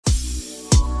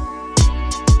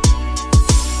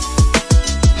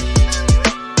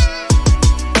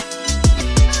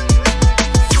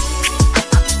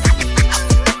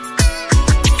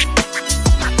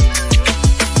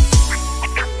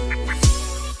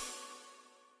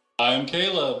I'm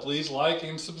Caleb. Please like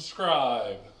and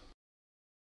subscribe.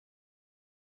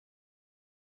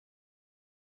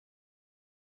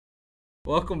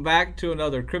 Welcome back to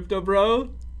another Crypto Bro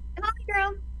Hi,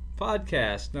 girl.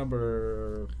 podcast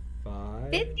number 5.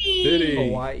 50.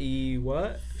 Hawaii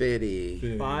what? 50.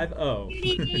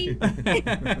 50.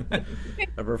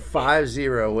 Number 50,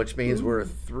 which means we're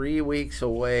 3 weeks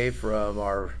away from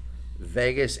our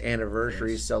Vegas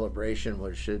anniversary celebration,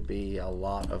 which should be a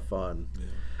lot of fun.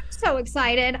 So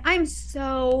excited. I'm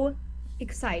so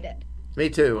excited. Me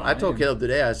too. I told Caleb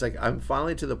today, I was like, I'm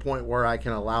finally to the point where I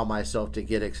can allow myself to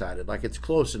get excited. Like, it's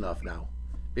close enough now.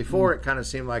 Before, it kind of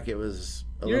seemed like it was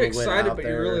a You're little way excited, out but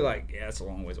there. you're really like, yeah, it's a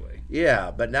long ways away.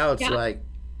 Yeah, but now it's Yeah. like,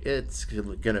 it's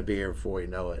going to be here before you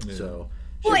know it. Yeah. So,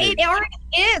 Well, should it be- already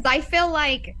is. I feel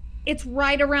like it's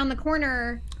right around the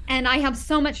corner, and I have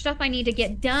so much stuff I need to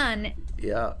get done.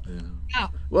 yeah. Oh,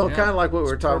 Well, Yeah. kind of like what we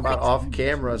were It's talking about perfect. off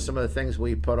camera, some of the things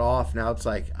we put off. Now it's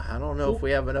like, I don't know if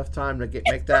we have enough time to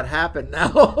make that happen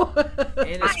now. And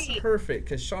it's Right. perfect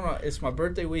because Shauna, it's my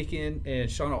birthday weekend, and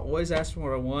Shauna always asks me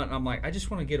what I want. And I'm like, I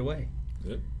just want to get away.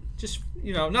 Yep. Just,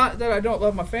 not that I don't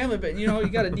love my family, but, you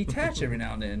got to detach every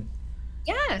now and then.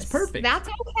 yes. It's perfect. That's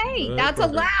okay. Very That's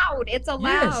perfect. allowed. It's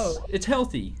allowed. Yes, it's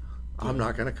healthy. I'm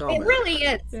not going to It comment. really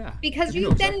is. Yeah. Because You you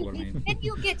know then, exactly what I mean. then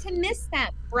you get to miss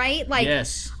them, right? Like,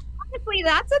 Yes. honestly,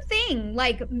 that's a thing.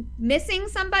 Like, missing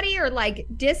somebody or like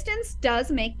distance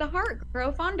does make the heart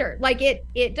grow fonder. Like,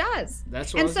 it does.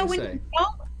 That's what I And was so going when to say. you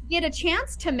don't get a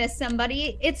chance to miss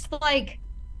somebody, it's like,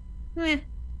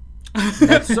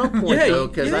 At some point, Yeah, though,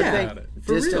 because I yeah, think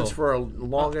for distance real. for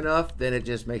long enough, then it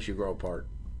just makes you grow apart.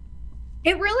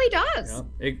 it really does.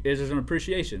 Yeah, it is an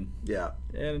appreciation. Yeah.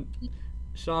 And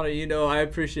Shauna, I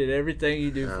appreciate everything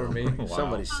you do for me. Oh,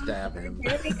 somebody stab him.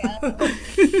 There we go.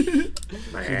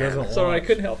 Man. Sorry, I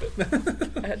couldn't help it.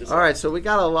 I had to say All right, so we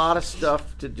got a lot of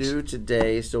stuff to do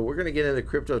today. So we're going to get into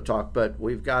crypto talk, but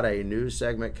we've got a new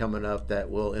segment coming up that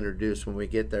we'll introduce when we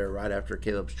get there right after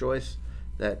Caleb's Choice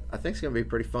that I think is going to be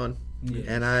pretty fun. Yes.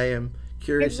 And I am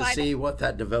curious to Excited. see what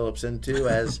that develops into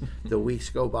as the weeks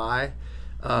go by.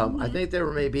 I think there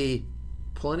may be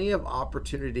plenty of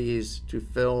opportunities to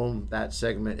film that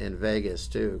segment in Vegas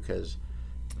too, because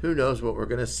who knows what we're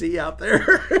going to see out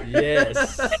there.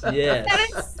 Yes. Yes. That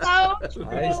is so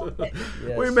true.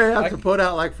 Yes. We may have to put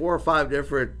out like 4 or 5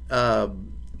 different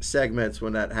segments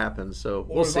when that happens. So Or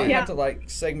we'll we might see. have to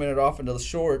segment it off into the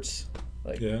shorts,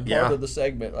 Yeah. part Yeah. of the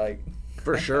segment,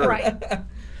 For sure. Right.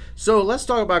 So let's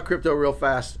talk about crypto real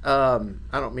fast. I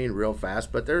don't mean real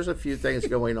fast, but there's a few things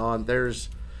going on. There's,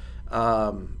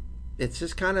 it's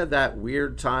just kind of that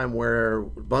weird time where a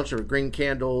bunch of green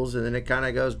candles and then it kind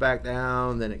of goes back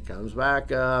down, then it comes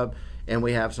back up, and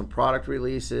we have some product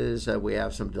releases, we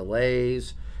have some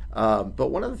delays. But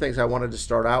one of the things I wanted to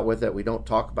start out with that we don't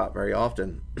talk about very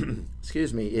often,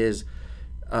 excuse me, is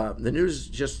the news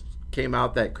just came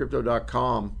out that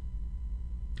Crypto.com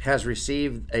has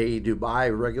received a Dubai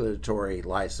regulatory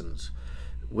license,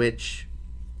 which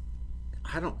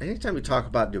anytime we talk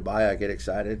about Dubai, I get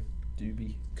excited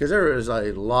Doobie. because there is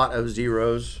a lot of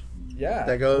zeros Yeah.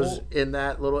 that goes Well, in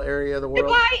that little area of the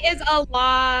world. Dubai is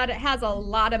has a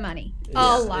lot of money. A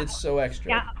it's- lot. It's so extra.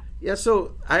 Yeah. Yeah,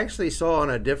 so I actually saw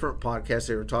on a different podcast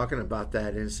they were talking about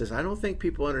that, and it says, I don't think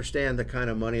people understand the kind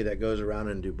of money that goes around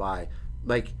in Dubai.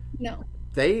 Like, No.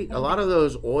 a lot of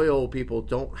those oil people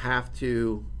don't have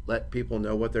to let people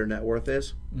know what their net worth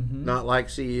is, not like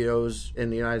CEOs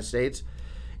in the United States.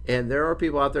 And there are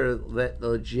people out there that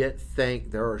legit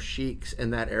think there are sheiks in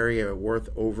that area worth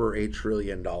over $1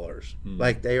 trillion.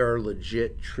 Like, they are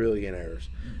legit trillionaires,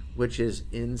 which is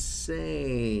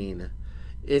insane.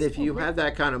 And if you have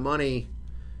that kind of money,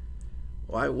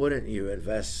 why wouldn't you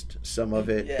invest some of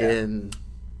it Yeah. in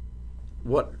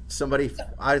what somebody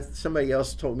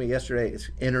else told me yesterday?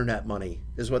 It's internet money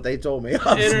is what they told me.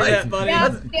 I was Internet like,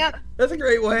 money. Yep. that's a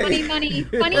great way. Funny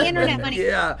internet money.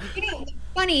 Yeah. You know what's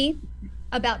funny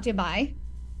about Dubai?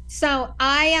 So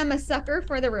I am a sucker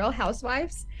for the Real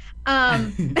Housewives. That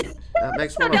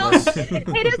makes one of No, us.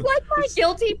 it is like my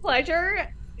guilty pleasure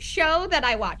show that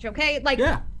I watch. Okay, like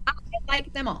Yeah. I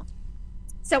like them all.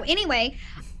 So anyway,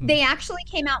 they actually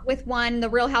came out with one, The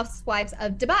Real Housewives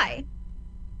of Dubai.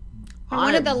 And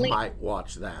one I of the might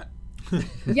watch that.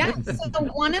 Yeah. So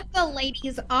one of the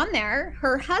ladies on there,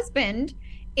 her husband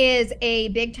is a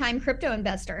big time crypto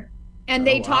investor. And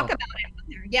they Oh, talk wow. about it on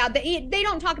there. Yeah. They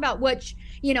don't talk about which,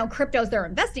 cryptos they're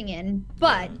investing in,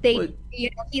 but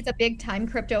he's a big time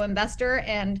crypto investor.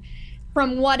 And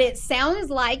from what it sounds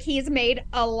like, he's made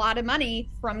a lot of money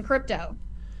from crypto.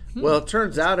 Well, it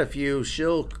turns out if you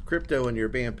shill crypto and you're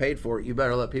being paid for it, you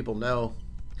better let people know.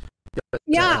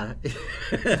 Yeah.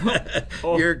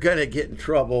 You're gonna get in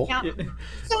trouble. Yeah.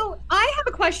 So I have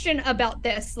a question about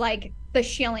this, like the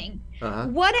shilling.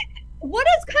 What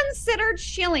is considered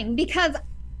shilling? Because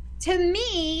to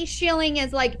me, shilling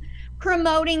is like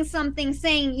promoting something,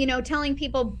 saying, telling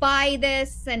people buy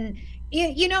this and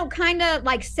kind of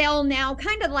like sell now,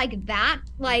 kind of like that.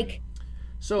 Like,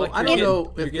 so like I don't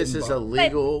know if this is a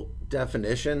legal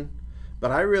definition,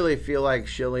 but I really feel like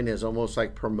shilling is almost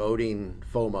like promoting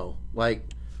FOMO. Like,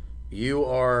 you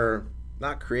are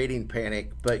not creating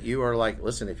panic, but you are like,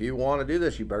 listen, if you want to do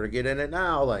this, you better get in it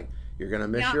now. Like, you're going to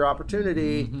miss your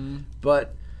opportunity.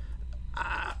 But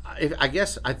I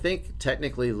guess I think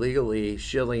technically, legally,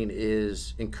 shilling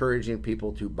is encouraging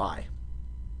people to buy.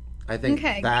 I think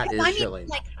that is shilling.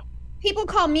 Like, people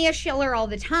call me a shiller all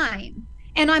the time.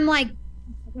 And I'm like,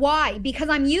 why? Because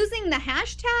I'm using the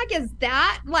hashtag? Is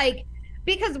that like...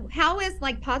 Because how is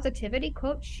like positivity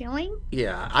quote shilling?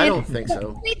 Yeah, I don't think so. The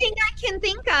only thing I can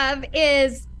think of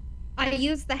is I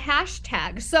use the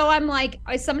hashtag. So I'm like,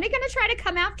 is somebody going to try to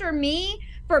come after me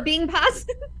for being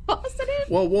positive?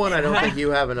 Well, one, I don't think you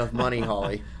have enough money,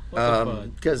 Holly.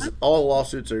 Because all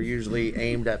lawsuits are usually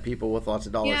aimed at people with lots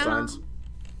of dollar signs.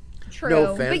 True.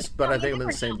 No offense, but I think I'm in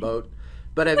the same boat.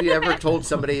 But have you ever told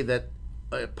somebody that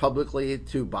publicly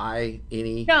to buy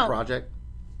any project?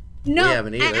 No, we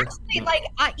haven't either. Actually,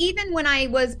 even when I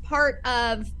was part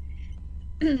of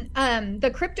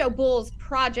the Crypto Bulls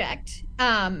project,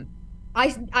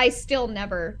 I still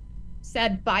never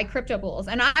said buy Crypto Bulls,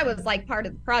 and I was like part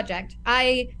of the project.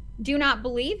 I do not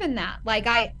believe in that. Like,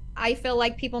 I feel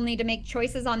like people need to make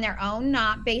choices on their own,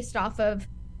 not based off of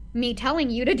me telling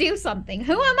you to do something.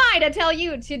 Who am I to tell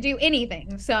you to do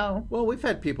anything? So, well, we've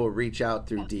had people reach out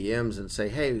through DMs and say,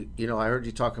 hey, I heard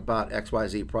you talk about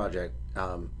XYZ project.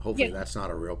 Hopefully that's not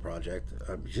a real project.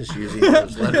 I'm just using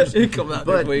those letters.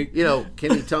 But,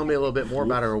 can you tell me a little bit more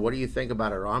about it, or what do you think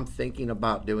about it? Or I'm thinking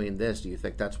about doing this. Do you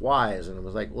think that's wise? And I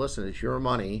was like, listen, it's your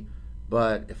money,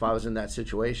 but if I was in that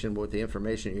situation with the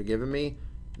information you're giving me,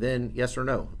 then yes or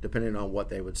no, depending on what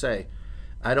they would say.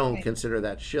 I don't consider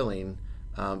that shilling.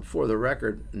 For the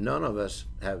record, none of us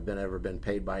have ever been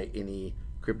paid by any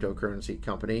cryptocurrency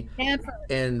company. Never.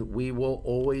 And we will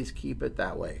always keep it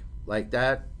that way. Like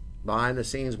that. Behind the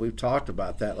scenes, we've talked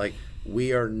about that. Like,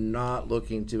 we are not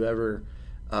looking to ever,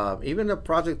 even a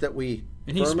project that we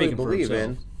firmly believe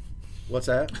in. What's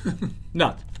that?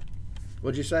 Nothing.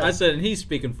 What'd you say? I said, and he's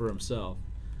speaking for himself.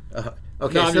 Okay,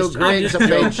 no, so Greg's a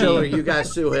paid shiller. You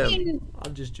guys sue him.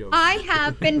 I'm just joking. I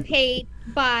have been paid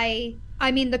by,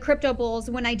 the Crypto Bulls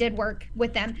when I did work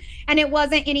with them, and it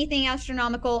wasn't anything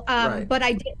astronomical. But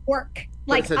I did work.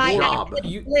 Like, I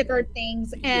actually delivered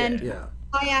things, and. Yeah.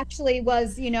 I actually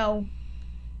was the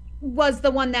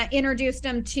one that introduced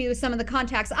them to some of the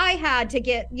contacts I had to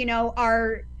get,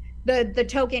 the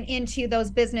token into those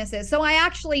businesses. So I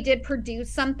actually did produce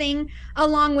something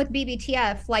along with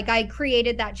BBTF. Like, I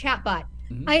created that chatbot.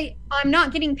 I'm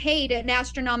not getting paid an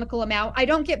astronomical amount. I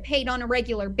don't get paid on a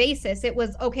regular basis. It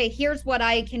was, okay, here's what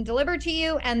I can deliver to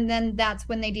you. And then that's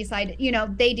when they decide,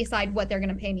 they decide what they're going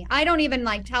to pay me. I don't even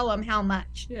tell them how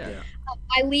much.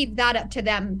 I leave that up to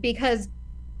them, because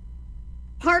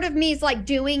part of me is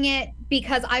doing it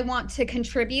because I want to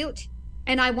contribute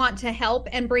and I want to help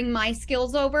and bring my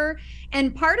skills over.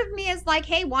 And part of me is like,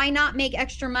 hey, why not make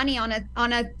extra money on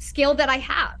a skill that I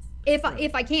have if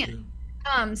I can?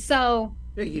 So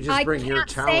you just bring your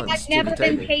talents. I've never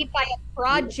been paid by a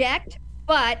project,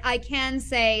 but I can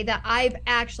say that I've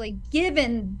actually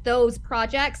given those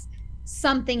projects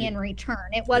something in return.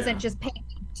 It wasn't just paying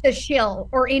to shill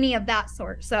or any of that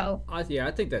sort. So I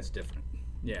think that's different.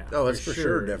 Yeah. Oh, it's for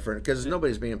sure different, because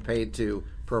nobody's being paid to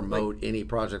promote any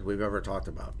project we've ever talked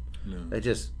about. No. It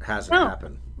just hasn't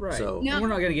happened. Right. So we're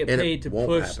not going to get paid to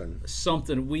push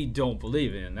something we don't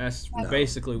believe in. That's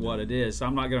basically what it is. So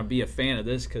I'm not going to be a fan of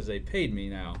this because they paid me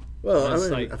now. Well,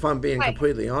 if I'm being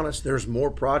completely honest, there's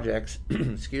more projects,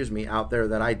 out there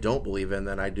that I don't believe in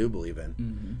than I do believe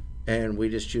in. And we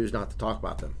just choose not to talk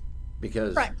about them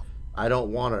because I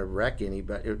don't want to wreck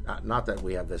anybody. Not that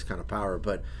we have this kind of power,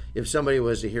 but if somebody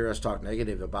was to hear us talk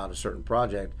negative about a certain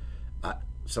project,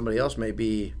 somebody else may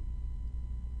be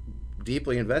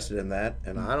deeply invested in that,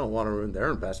 and I don't want to ruin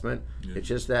their investment. It's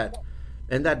just that,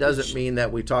 and that doesn't mean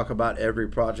that we talk about every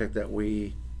project that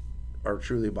we are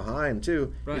truly behind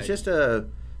too. It's just a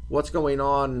what's going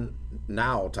on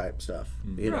now type stuff,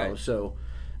 you know. So,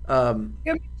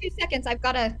 give me 2 seconds. I've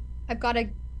got to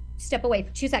step away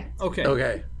for 2 seconds.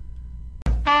 Okay.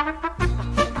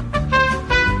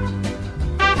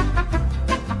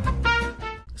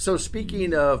 So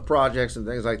speaking of projects and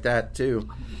things like that too,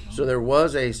 so there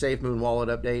was a Safemoon wallet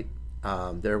update.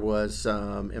 There was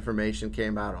some information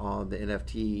came out on the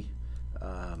NFT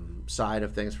side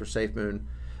of things for Safemoon.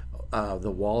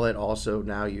 The wallet also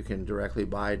now you can directly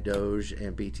buy Doge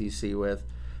and BTC with.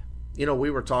 You know,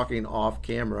 we were talking off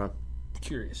camera.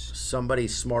 Curious. Somebody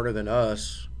smarter than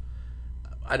us.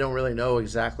 I don't really know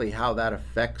exactly how that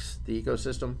affects the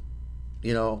ecosystem.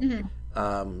 You know,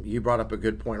 you brought up a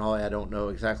good point, Holly. I don't know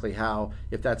exactly how,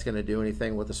 if that's going to do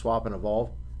anything with the swap and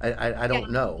evolve. I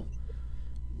don't know.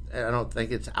 I don't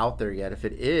think it's out there yet. If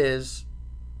it is,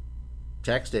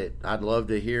 text it. I'd love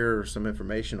to hear some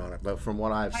information on it. But from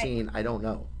what I've seen, I don't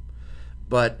know.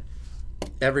 But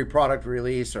every product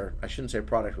release, or I shouldn't say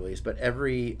product release, but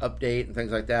every update and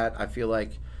things like that, I feel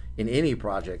like in any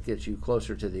project gets you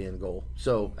closer to the end goal.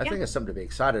 So I think it's something to be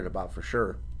excited about for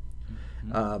sure.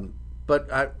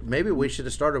 But maybe we should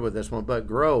have started with this one. But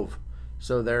Grove,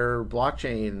 so their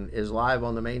blockchain is live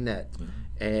on the mainnet.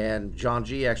 And John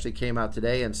G actually came out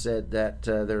today and said that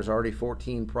there's already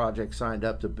 14 projects signed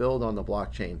up to build on the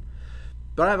blockchain.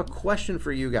 But I have a question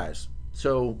for you guys.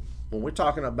 So when we're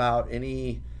talking about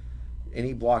any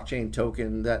blockchain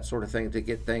token, that sort of thing, to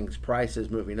get things prices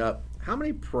moving up, how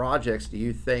many projects do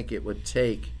you think it would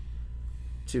take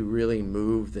to really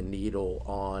move the needle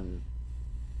on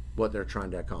what they're trying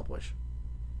to accomplish?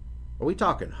 Are we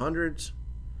talking hundreds?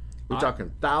 Are we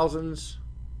talking thousands?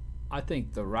 I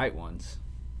think the right ones.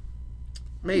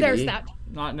 Maybe. There's that.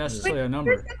 Not necessarily a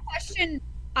number. Here's the question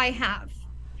I have.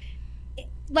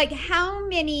 Like, how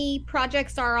many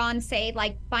projects are on, say,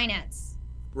 like Binance?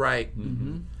 Right.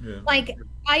 Yeah. Like,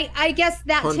 I guess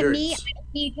that Hundreds. to me, I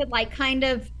need to like kind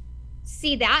of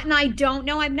see that, and I don't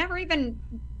know. I've never even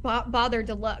bothered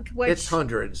to look. It's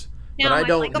hundreds, but now I I'm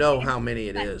don't like, know okay. how many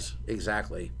it is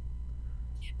exactly.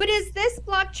 But is this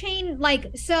blockchain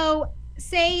like, so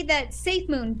say that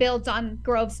Safemoon builds on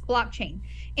Grove's blockchain.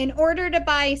 In order to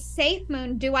buy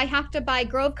Safemoon, do I have to buy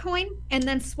Grove coin and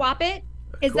then swap it?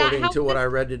 Is According that how to what I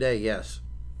read today, yes.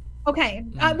 Okay.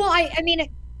 Well, I mean,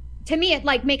 to me, it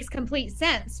like makes complete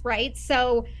sense, right?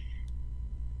 So,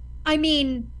 I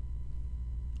mean,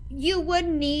 you would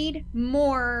need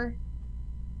more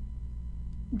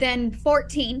than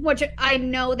 14, which I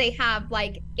know they have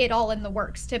like it all in the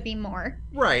works to be more.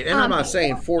 Right, and I'm not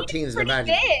saying 14 is the Pretty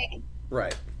magic. big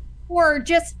Right. for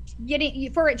just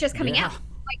for it just coming Yeah. out.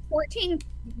 Like 14,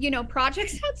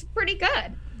 projects, that's pretty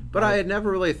good. But I had never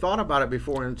really thought about it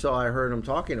before until I heard him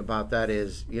talking about that.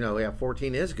 Is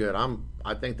 14 is good.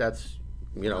 I think that's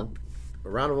a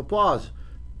round of applause.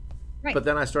 Right. But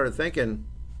then I started thinking,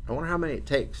 I wonder how many it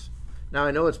takes. Now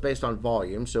I know it's based on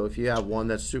volume, so if you have one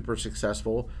that's super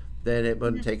successful, then it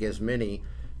wouldn't take as many.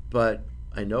 But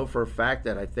I know for a fact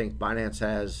that I think Binance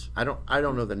has, I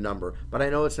don't know the number, but I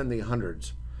know it's in the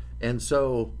hundreds. And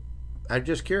so I'm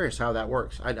just curious how that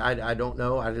works. I don't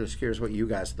know. I'm just curious what you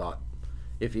guys thought.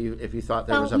 If you thought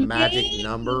there was a magic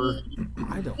number.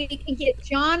 I don't. We can get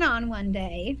John on one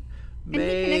day.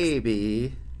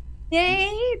 Maybe.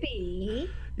 Maybe.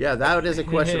 Yeah, that is a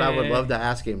question I would love to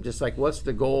ask him. Just like, what's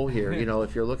the goal here?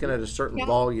 If you're looking at a certain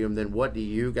volume, then what do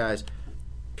you guys?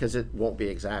 Because it won't be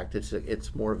exact.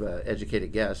 It's more of an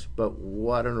educated guess. But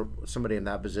somebody in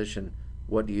that position,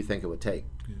 what do you think it would take?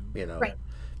 Right.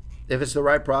 If it's the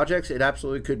right projects, it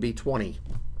absolutely could be 20.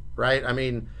 Right. I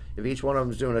mean, if each one of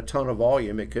them is doing a ton of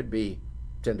volume, it could be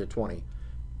 10 to 20.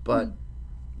 But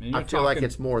I feel like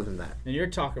it's more than that. And you're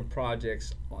talking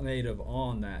projects native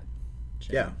on that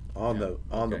chain. Yeah, on the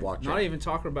blockchain. Not even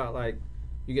talking about like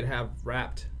you could have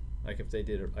wrapped, like if they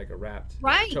did like a wrapped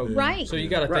token. Right. So you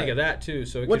got to think of that too.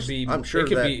 So it Which could be. I'm sure it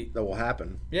could be, that will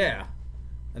happen. Yeah,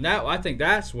 and I think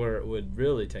that's where it would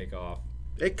really take off.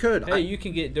 It could. Hey, you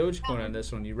can get Dogecoin on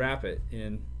this one. You wrap it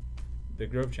in the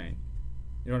Grove chain.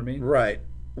 You know what I mean? Right.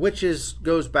 Which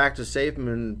goes back to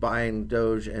Safemoon buying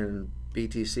Doge and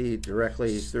BTC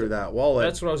directly through that wallet.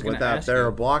 That's what I was going to ask. Without their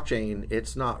you. blockchain,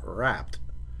 it's not wrapped.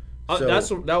 So,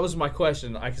 that was my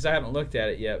question, because I haven't looked at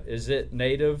it yet. Is it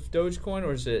native Dogecoin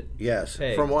or is it? Yes,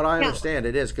 pegged? from what I understand,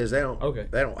 it is, because they don't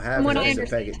have it as a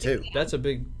peg it too. That's a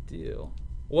big deal.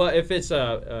 Well, if it's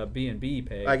a BNB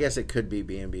peg, I guess it could be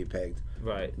BNB pegged.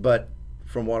 Right. But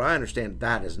from what I understand,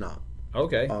 that is not.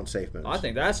 Okay. On Safemoon. I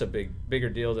think that's a bigger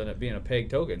deal than it being a peg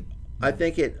token. I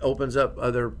think it opens up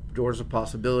other doors of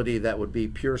possibility that would be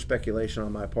pure speculation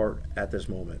on my part at this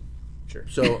moment. Sure.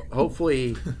 So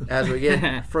hopefully, as we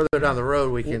get further down the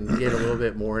road, we can get a little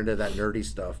bit more into that nerdy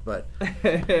stuff. But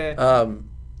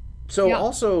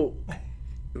also,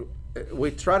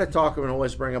 we try to talk and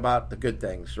always bring about the good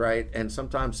things, right? And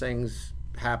sometimes things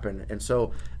happen. And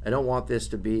so I don't want this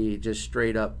to be just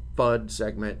straight up FUD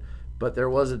segment, but there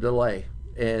was a delay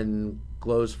in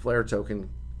Glow's Flare token.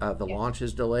 The launch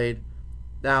is delayed.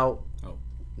 Now,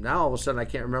 now all of a sudden I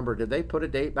can't remember. Did they put a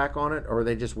date back on it, or are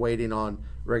they just waiting on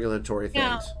regulatory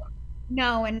things?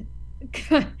 No, and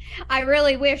I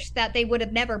really wish that they would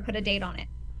have never put a date on it.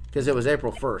 Because it was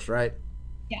April 1st, right?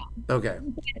 Yeah. Okay.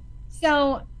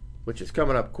 So. Which is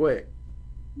coming up quick.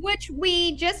 Which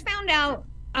we just found out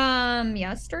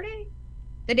yesterday,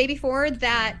 the day before,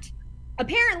 that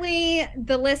apparently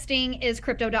the listing is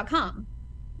crypto.com.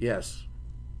 Yes.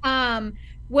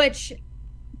 Which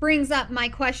brings up my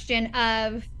question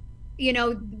of,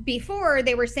 before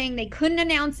they were saying they couldn't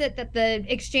announce it, that the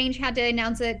exchange had to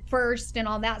announce it first and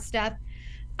all that stuff.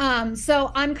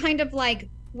 So I'm kind of like,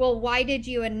 well, why did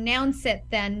you announce it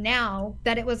then now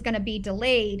that it was going to be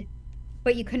delayed,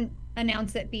 but you couldn't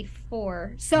announce it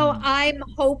before? So I'm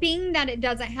hoping that it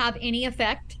doesn't have any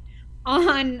effect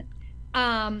on,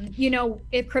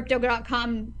 if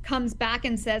crypto.com comes back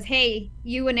and says, hey,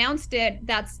 you announced it,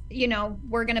 that's,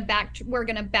 we're going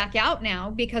to back out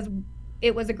now because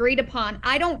it was agreed upon.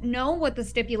 I don't know what the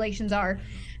stipulations are.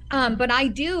 But I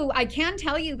can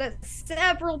tell you that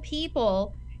several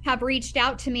people have reached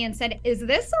out to me and said, is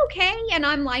this okay? And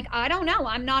I'm like, I don't know.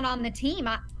 I'm not on the team.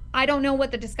 I don't know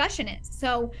what the discussion is.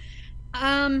 So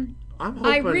I'm hoping,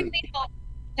 I really hope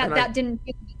that didn't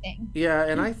do anything. Yeah,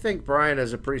 and I think Brian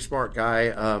is a pretty smart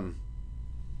guy.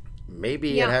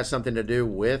 Maybe it has something to do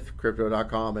with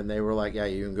crypto.com, and they were like, yeah,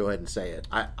 you can go ahead and say it.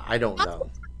 I don't know.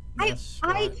 I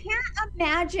can't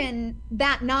imagine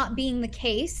that not being the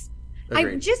case.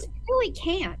 Agreed. I just really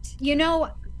can't,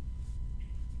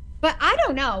 but I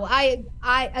don't know. I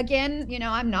again,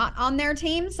 I'm not on their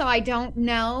team, so I don't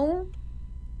know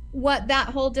what that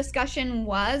whole discussion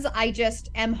was. I just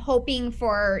am hoping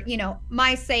for,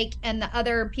 my sake and the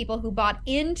other people who bought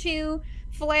into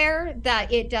Flare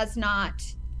that it does not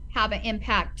have an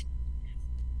impact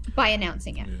by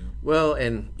announcing it. Yeah. Well,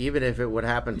 and even if it would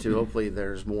happen to, hopefully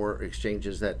there's more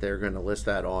exchanges that they're going to list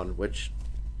that on, which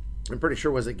I'm pretty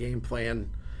sure was a game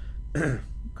plan.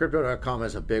 Crypto.com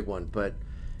is a big one, but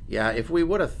yeah, if we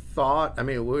would have thought,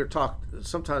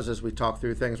 sometimes as we talk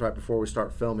through things right before we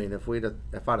start filming, if I'd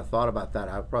have thought about that,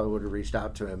 I probably would have reached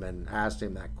out to him and asked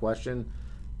him that question,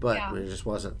 but it just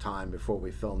wasn't time before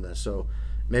we filmed this. So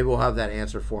maybe we'll have that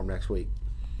answer for him next week.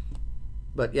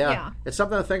 But yeah, it's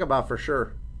something to think about for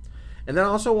sure. And then I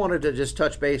also wanted to just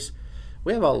touch base.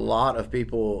 We have a lot of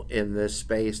people in this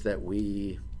space that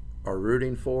we are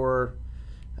rooting for.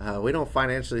 We don't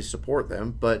financially support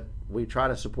them, but we try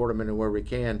to support them anywhere we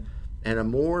can.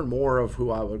 And more and more of who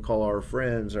I would call our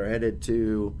friends are headed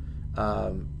to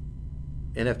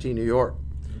NFT New York.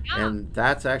 Yeah. And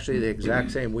that's actually the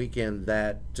exact same weekend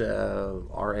that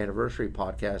our anniversary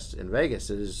podcast in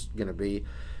Vegas is going to be.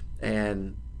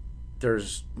 And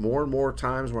there's more and more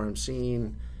times where I'm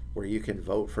seeing where you can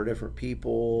vote for different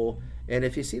people. And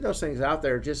if you see those things out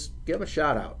there, just give them a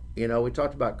shout out. We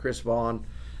talked about Chris Vaughn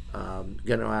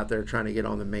getting out there trying to get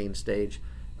on the main stage.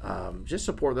 Just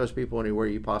support those people anywhere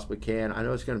you possibly can. I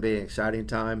know it's going to be an exciting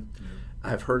time.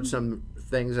 I've heard some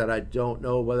things that I don't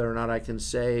know whether or not I can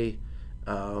say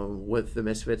with the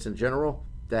Misfits in general,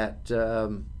 that they're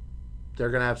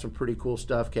going to have some pretty cool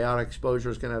stuff. Chaotic Exposure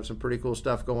is going to have some pretty cool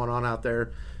stuff going on out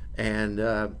there. And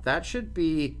there should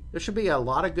be a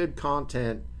lot of good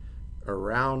content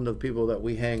around the people that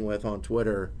we hang with on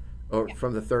Twitter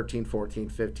from the 13th,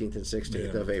 14th, 15th, and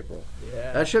 16th of April.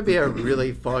 Yeah. That should be a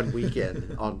really fun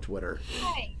weekend on Twitter.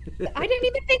 Right. I didn't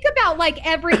even think about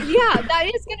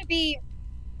that is going to be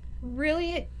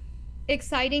really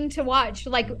exciting to watch,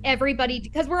 everybody,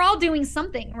 because we're all doing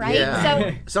something, right? Yeah.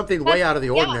 So something way out of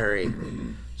the ordinary.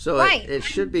 So it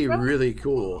should be really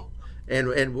cool.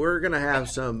 And we're going to have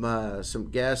some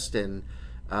guests, and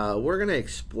we're going to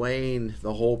explain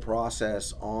the whole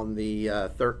process on the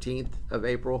 13th of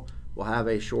April. We'll have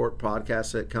a short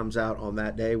podcast that comes out on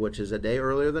that day, which is a day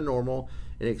earlier than normal,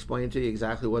 and explain to you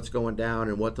exactly what's going down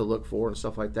and what to look for and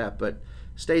stuff like that. But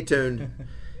stay tuned.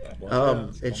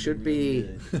 It should be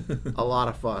a lot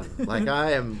of fun.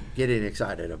 I am getting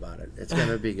excited about it. It's going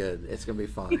to be good. It's going to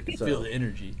be fun. You feel the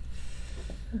energy.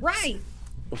 Right.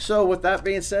 So with that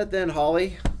being said, then,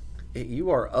 Holly, you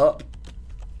are up.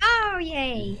 Oh,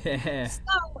 yay. Yeah.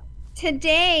 So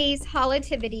today's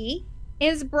Holitivity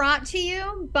is brought to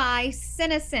you by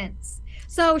Cinnocence.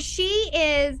 So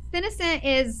Cinnocent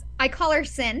is, I call her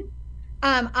Sin.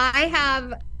 I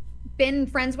have been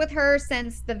friends with her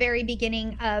since the very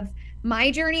beginning of my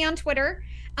journey on Twitter.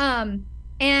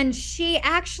 And she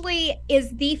actually is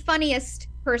the funniest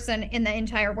person in the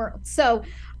entire world. So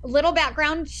little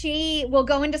background, she will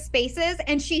go into spaces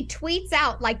and she tweets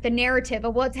out the narrative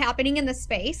of what's happening in the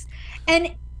space.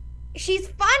 And she's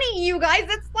funny, you guys.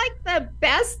 It's like the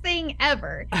best thing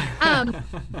ever.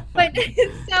 But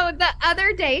so the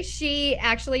other day she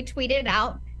actually tweeted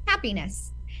out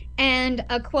happiness and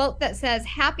a quote that says,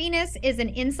 "Happiness is an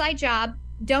inside job.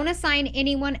 Don't assign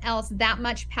anyone else that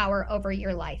much power over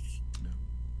your life."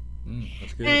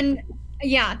 That's good. And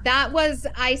yeah,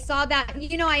 I saw that,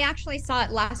 I actually saw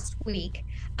it last week.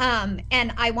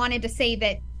 And I wanted to save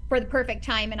it for the perfect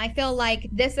time. And I feel like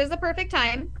this is a perfect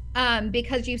time,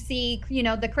 because you see,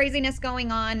 the craziness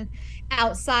going on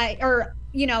outside, or,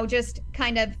 just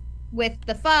kind of with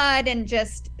the FUD and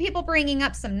just people bringing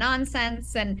up some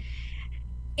nonsense. And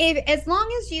as long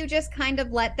as you just kind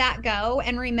of let that go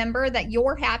and remember that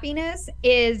your happiness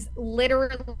is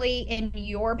literally in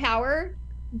your power,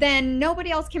 then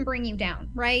nobody else can bring you down,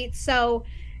 right? So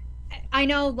I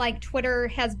know like Twitter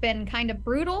has been kind of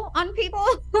brutal on people.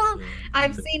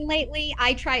 I've seen lately.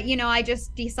 I try, I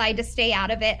just decide to stay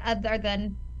out of it, other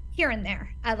than here and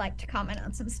there. I like to comment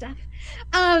on some stuff.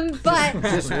 But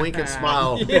just wink and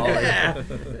smile. Yeah.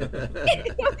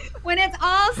 When it's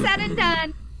all said and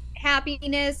done,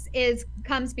 happiness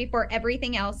comes before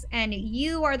everything else, and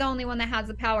you are the only one that has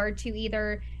the power to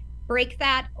either break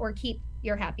that or keep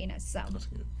your happiness. So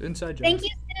inside job. Thank you,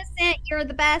 Innocent. You're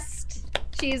the best.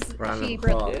 Round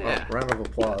of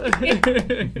applause.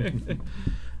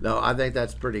 No, I think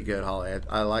that's pretty good, Holly.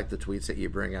 I like the tweets that you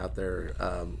bring out there,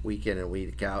 week in and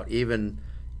week out. Even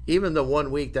the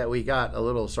 1 week that we got a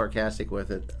little sarcastic with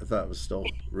it, I thought it was still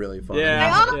really fun. Yeah,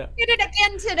 I almost did it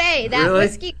again today. That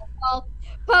whiskey girl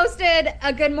posted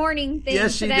a good morning thing.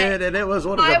 Yes, she did, and it was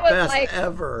one of the best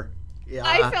ever. Yeah.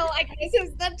 I feel like this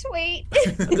is the tweet.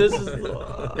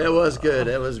 It was good.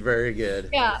 It was very good.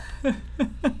 Yeah. All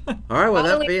right. Well,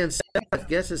 that being said, I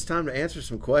guess it's time to answer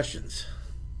some questions.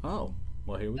 Oh,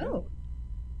 well, here we go.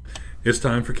 It's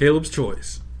time for Caleb's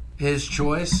choice. His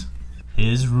choice.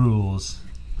 His rules.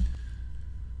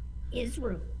 His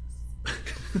rules.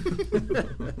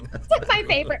 It's like my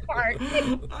favorite part.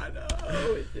 I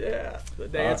know. Yeah. The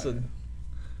dancing.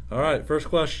 All right, first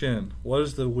question. What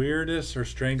is the weirdest or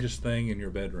strangest thing in your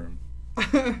bedroom?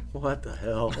 What the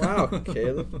hell? Wow,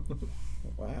 Caleb.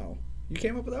 Wow. You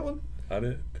came up with that one? I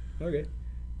did. Okay.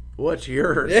 What's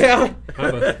yours? Yeah. I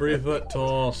have a 3-foot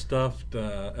tall stuffed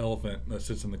elephant that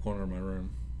sits in the corner of my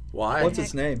room. Why? What's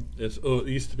its name? It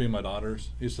used to be my daughter's.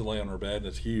 It used to lay on her bed, and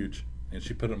it's huge. And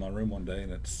she put it in my room one day,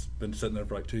 and it's been sitting there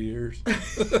for like 2 years.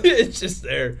 It's just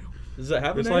there. Does it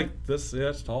have a name? It's like this. Yeah,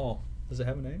 it's tall. Does it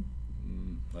have a name?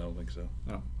 I don't think so.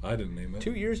 No. I didn't name it.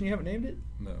 2 years and you haven't named it?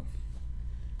 No.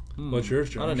 What's yours,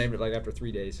 Josh? I'd have named it like after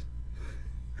 3 days.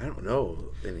 I don't know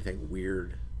anything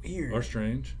weird. Or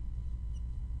strange.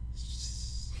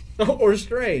 Or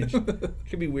strange.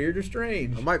 Could be weird or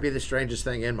strange. It might be the strangest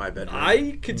thing in my bedroom.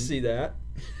 I could see that.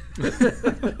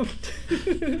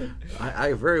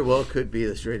 I very well could be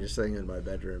the strangest thing in my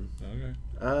bedroom. Okay.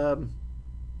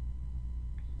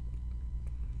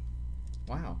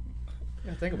 Wow.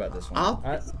 Yeah, think about this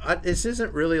one. This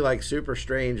isn't really like super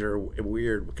strange or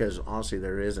weird, because honestly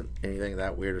there isn't anything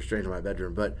that weird or strange in my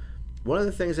bedroom. But one of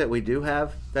the things that we do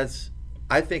have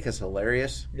I think is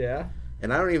hilarious. Yeah.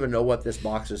 And I don't even know what this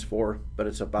box is for, but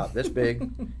it's about this big,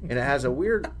 and it has a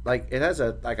weird, it has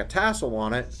a tassel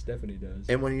on it. Stephanie does.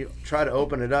 And when you try to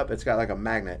open it up, it's got like a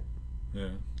magnet. Yeah.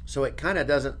 So it kind of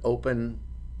doesn't open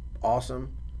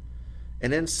awesome.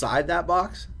 And inside that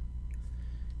box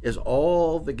is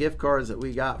all the gift cards that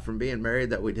we got from being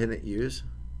married that we didn't use.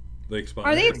 They expired.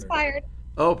 Are they expired?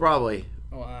 Oh, probably.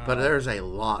 Wow. But there's a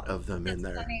lot of them in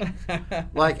there.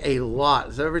 Like a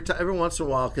lot. So every once in a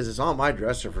while, because it's on my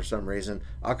dresser for some reason,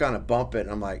 I'll kind of bump it,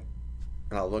 and I'm like,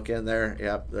 and I'll look in there.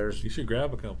 Yep, there's. You should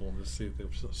grab a couple and just see if they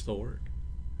still work.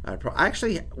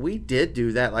 Actually, we did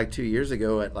do that like 2 years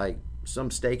ago at like some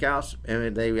steakhouse,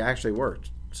 and they actually worked.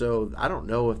 So I don't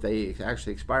know if they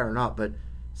actually expire or not, but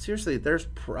seriously, there's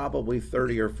probably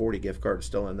 30 or 40 gift cards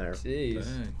still in there. Jeez.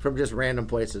 Dang. From just random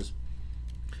places.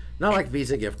 Not like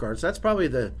Visa gift cards. That's probably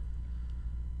the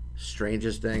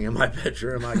strangest thing in my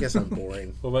bedroom. I guess I'm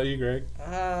boring. What about you, Greg?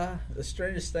 The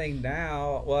strangest thing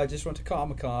now, well, I just went to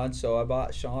Comic-Con, so I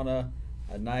bought Shauna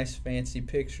a nice fancy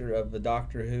picture of the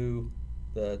Doctor Who,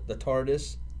 the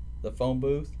TARDIS, the phone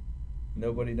booth.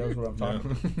 Nobody knows what I'm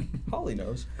talking about. Holly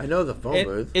knows. I know the phone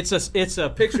booth. It's a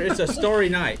picture. It's a Starry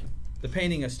Night. The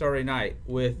painting of Starry Night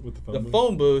with the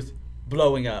phone booth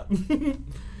blowing up.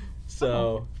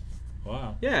 So,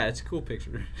 wow. Yeah, it's a cool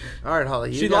picture. All right,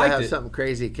 Holly, you gotta have something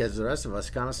crazy, because the rest of us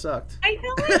kind of sucked. I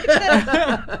feel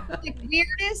like the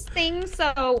weirdest thing.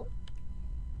 So,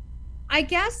 I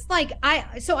guess like I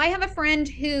have a friend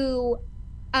who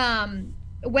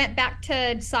went back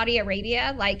to Saudi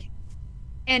Arabia,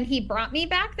 and he brought me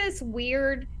back this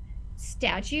weird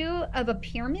statue of a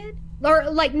pyramid,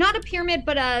 or like not a pyramid,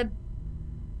 but a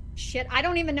shit. I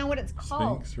don't even know what it's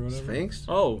called. Sphinx or whatever. Sphinx?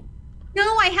 Oh,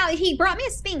 No, he brought me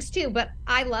a Sphinx too, but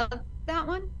I love that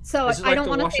one. So is it I like don't the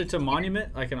want to. Washington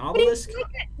Monument, like an But it's obelisk?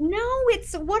 like no,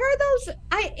 it's what are those?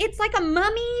 It's like a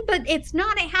mummy, but it's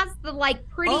not. It has the like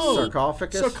pretty.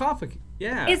 Sarcophagus? Sarcophagus.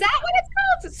 Yeah. Is that what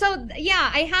it's called? So yeah,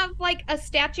 I have like a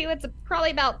statue. It's probably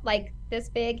about like this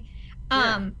big,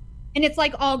 and it's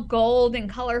like all gold and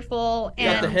colorful. You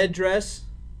got And the headdress?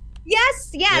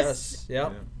 yes. Yes.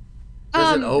 Yep.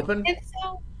 Does it open? And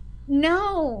so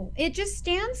no, it just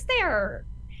stands there.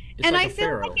 It's And like I a feel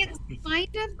pharaoh. like it's kind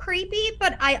of creepy,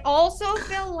 but I also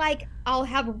feel like I'll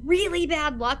have really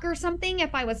bad luck or something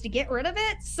if I was to get rid of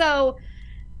it. So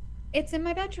it's in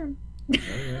my bedroom.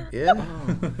 Yeah. Yeah.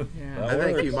 I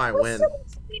think you might win. So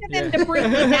sweet of him to bring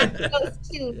me back to those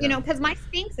two, you know, because my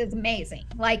Sphinx is amazing.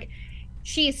 Like,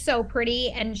 she's so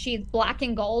pretty and she's black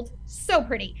and gold, so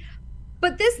pretty.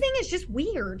 But this thing is just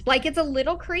weird. Like, it's a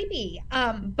little creepy.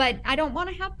 But I don't want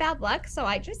to have bad luck, so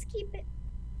I just keep it.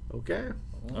 Okay.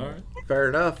 All right. Fair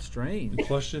enough. Strange.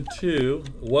 Question 2: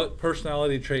 what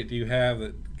personality trait do you have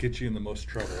that gets you in the most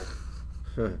trouble?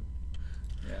 Yeah,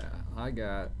 I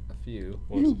got a few.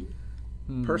 What's,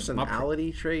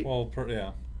 Personality trait?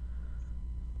 yeah.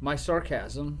 My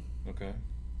sarcasm. Okay.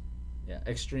 Yeah,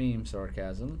 extreme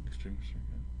sarcasm. Extreme.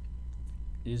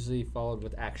 Usually followed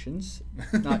with actions,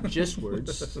 not just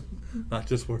words. Not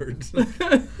just words.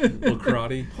 Little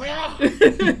karate.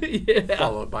 Yeah.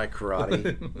 Followed by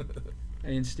karate. I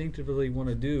instinctively want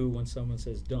to do when someone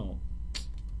says don't.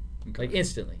 Okay. Like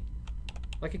instantly.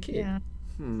 Like a kid. Yeah.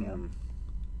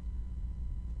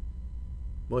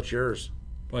 What's yours?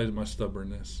 Probably my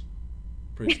stubbornness.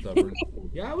 Pretty stubborn.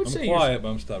 Yeah, I would I'm say quiet, but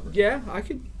I'm stubborn. Yeah, I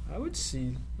can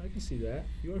see that.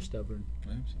 You are stubborn.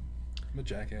 I'm a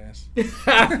jackass. You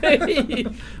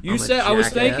I'm a said I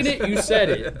was jackass. thinking it. You said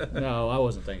it. No, I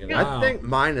wasn't thinking it. I think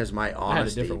mine is my a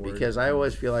honesty different word. because I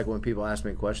always feel like when people ask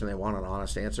me a question, they want an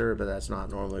honest answer, but that's not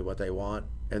normally what they want,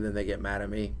 and then they get mad at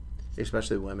me,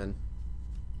 especially women.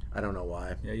 I don't know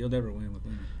why. Yeah, you'll never win with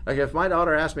women. Like if my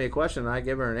daughter asks me a question and I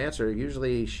give her an answer,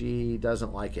 usually she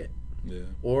doesn't like it. Yeah.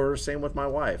 Or same with my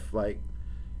wife. Like,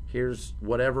 here's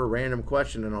whatever random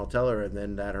question, and I'll tell her, and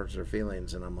then that hurts her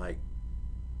feelings, and I'm like,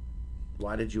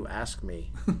 why did you ask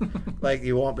me? Like,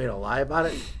 you want me to lie about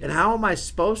it? And how am I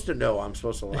supposed to know I'm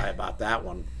supposed to lie about that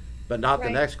one, but not the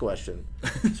next question?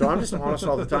 So I'm just honest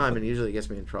all the time, and usually it gets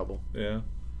me in trouble. Yeah.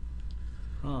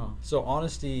 Huh. So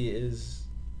honesty is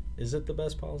it the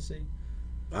best policy?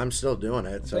 I'm still doing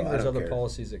it, I so think I there's don't other care.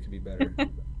 policies that could be better.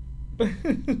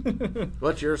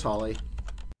 What's yours, Holly?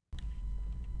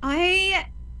 I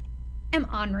am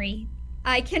ornery.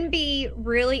 I can be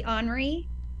really ornery,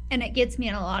 and it gets me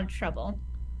in a lot of trouble.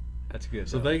 That's good.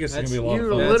 So Vegas is going That's- to be a lot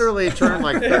You of fun. literally turned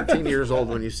like 13 years old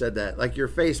when you said that. Like your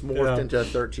face morphed into a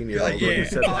 13-year-old when you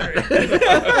said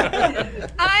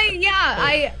that.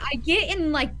 I get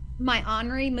in like my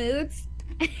ornery moods.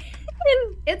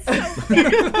 And it's so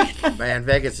bad. Man,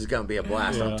 Vegas is going to be a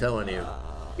blast, I'm telling you.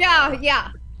 Yeah.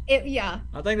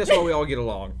 I think that's why we all get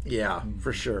along. Yeah,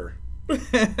 for sure.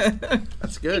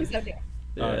 That's good. So too.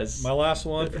 All right, Yes. my last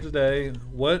one for today.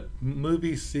 What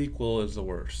movie sequel is the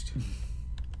worst?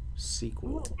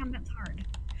 Sequel. Damn, that's hard.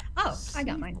 Oh, I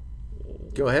got mine.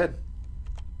 Go ahead.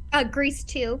 Grease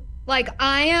 2. Like,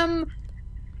 I am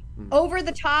over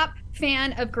the top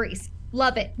fan of Grease.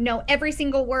 Love it. Know every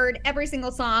single word, every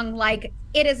single song. Like,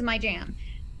 it is my jam.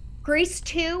 Grease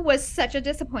 2 was such a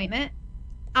disappointment.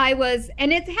 And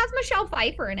it has Michelle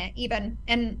Pfeiffer in it, even.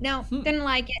 And no, didn't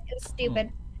like it. It was stupid.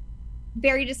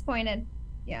 Very disappointed.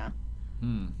 Yeah.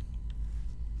 I'm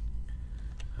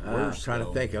Worst, trying to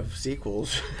though. think of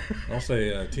sequels. I'll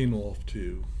say Teen Wolf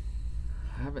 2.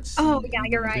 I haven't seen Oh, yeah,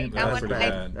 you're right. That That was one. pretty I,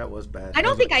 bad. That was bad. I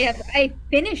don't think I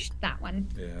finished that one.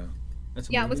 Yeah. That's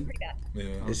a Yeah, it was movie? pretty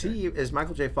bad. Yeah. Is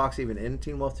Michael J. Fox even in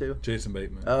Teen Wolf 2? Jason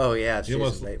Bateman. Oh, yeah, it's He Jason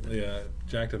almost Bateman.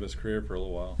 jacked up his career for a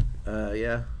little while.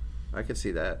 Yeah, I could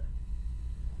see that.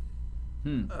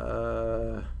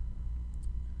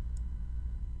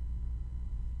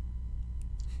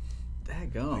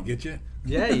 Daggum. Get you?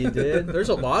 Yeah, you did. There's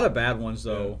a lot of bad ones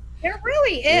though. There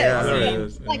really is. Yeah, there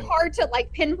It's is, like yeah. hard to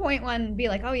like pinpoint one and be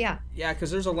like, oh yeah. Yeah, because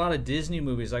there's a lot of Disney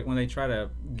movies like when they try to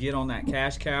get on that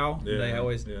cash cow. Yeah, They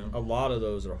always yeah. a lot of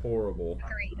those are horrible.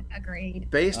 Agreed.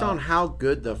 Based on how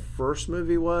good the first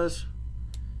movie was,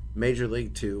 Major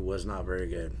League 2 was not very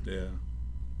good. Yeah.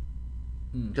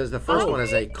 Because the first one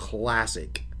is a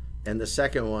classic, and the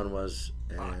second one was...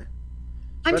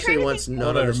 I'm Especially trying to once think. none Well,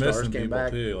 of the they're stars missing came people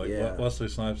back. too. Like Yeah. Wesley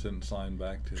Snipes didn't sign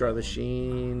back to. Charlie that one.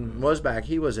 Sheen was back.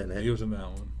 He was in it. He was in that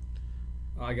one.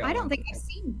 I got I don't one. think I've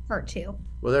seen part 2.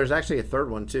 Well, there's actually a third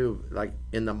one too, like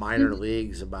in the minor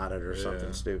leagues about it or Yeah.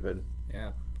 something stupid.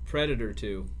 Yeah, Predator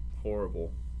 2,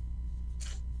 horrible,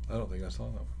 I don't think I saw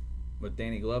that one. with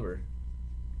Danny Glover.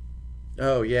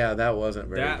 Oh yeah, that wasn't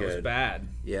very That good. was bad.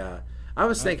 Yeah, I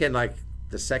was thinking like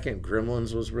the second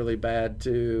Gremlins was really bad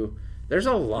too. There's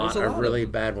a lot There's a of lot of really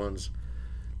them. bad ones.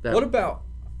 That What about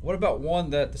one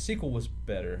that the sequel was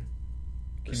better?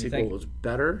 the Can you sequel think? was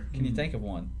better? Can you think of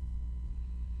one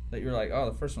that you're like, oh,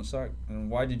 the first one sucked, and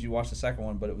why did you watch the second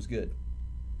one, but it was good?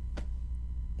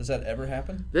 Does that ever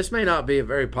happen? This may not be a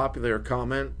very popular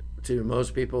comment to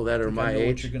most people that are I my know what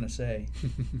age. you're gonna say.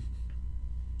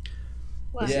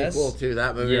 What? The Yes. sequel to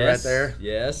that movie Yes. right there.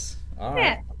 Yes. All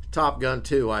Yeah. right. Top Gun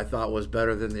 2, I thought was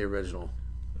better than the original.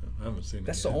 I haven't seen it.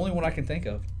 That's yet. the only one I can think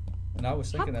of, and I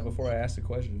was thinking that before I asked the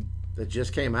question. That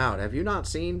just came out. Have you not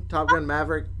seen Top Gun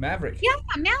Maverick? Maverick. Yeah,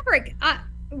 Maverick.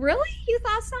 Really? You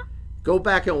thought so? Go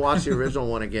back and watch the original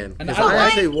one again. And Because I I like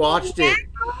actually watched it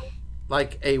Maverick?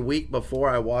 like a week before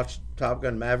I watched Top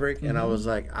Gun Maverick, and I Mhm. was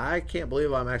like, I can't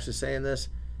believe I'm actually saying this,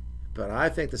 but I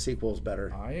think the sequel is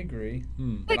better. I agree. But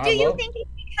And do I you love- think it's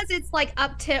because it's like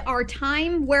up to our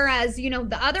time, whereas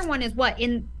the other one is what,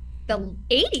 in the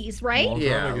 80s, right? Long time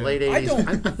Yeah, ago. late I 80s.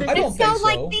 don't- think I don't So think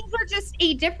like so. things are just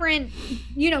a different,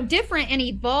 different and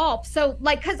evolved. So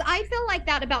like, because I feel like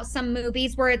that about some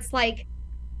movies where it's like,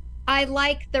 I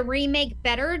like the remake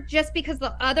better just because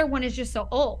the other one is just so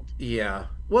old. Yeah.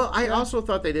 Well, I also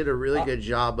thought they did a really Uh, good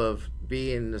job of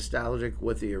being nostalgic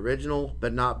with the original,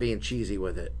 but not being cheesy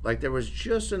with it. Like there was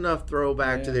just enough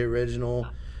throwback to Yeah. the original.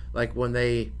 Like when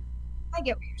they I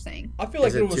get what you're saying. I feel like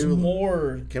Is it there was too-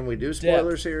 more. can we do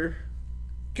spoilers here?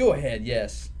 Go ahead.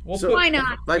 Yes. We'll So- put- Why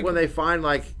not? Like when they find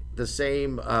like the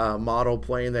same model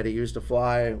plane that he used to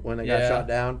fly when they got Yeah. shot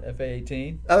down.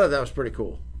 FA-18. I thought that was pretty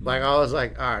cool. Like I was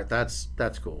like, all right, that's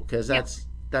cool because Yeah.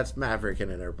 that's Maverick in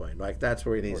an airplane. Like that's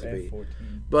where he needs Or to be. F-14.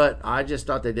 But I just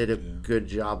thought they did a Yeah. good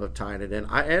job of tying it in.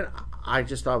 I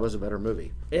just thought it was a better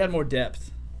movie. It had more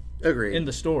depth Agreed. in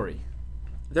the story.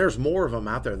 There's more of them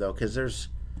out there though, because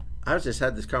I just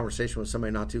had this conversation with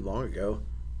somebody not too long ago.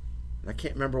 I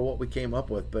can't remember what we came up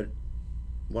with, but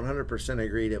 100%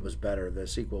 agreed it was better. The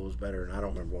sequel was better, and I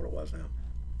don't remember what it was now.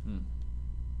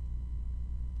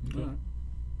 Okay.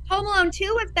 Home Alone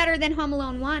 2 is better than Home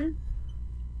Alone 1.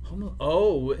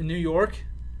 Oh, in New York.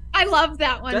 I love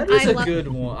that one. That is I a love good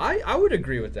one. I would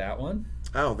agree with that one.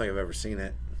 I don't think I've ever seen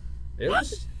it. It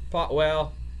was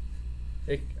well.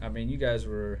 I mean, you guys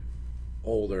were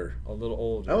Older. a little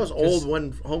older. I was 'Cause- old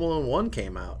when Home Alone 1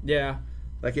 came out. Yeah,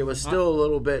 Like it was still a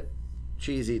little bit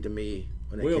cheesy to me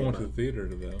when it We all came went to out. the theater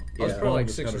to though. I was Yeah. probably like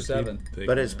Just 6 or kinda 7. taking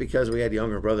But it's it. because we had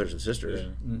younger brothers and sisters. Yeah.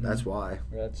 Mhm. That's why.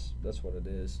 That's what it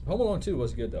is. Home Alone 2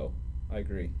 was good though. I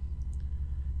agree.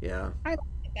 Yeah. I like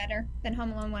it better than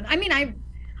Home Alone 1. I mean,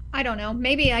 I don't know.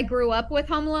 Maybe I grew up with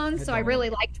Home Alone, so I don't. really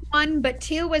liked 1, but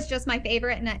 2 was just my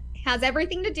favorite, and it has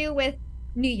everything to do with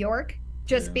New York,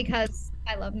 just Yeah. because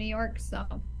I love New York. So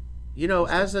You know,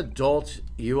 as adults,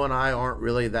 you and I aren't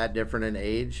really that different in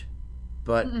age,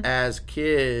 but as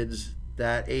kids,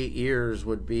 that 8 years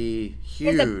would be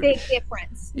huge. it's a big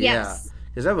difference. Yeah. Yes.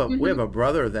 Because we have a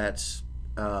brother that's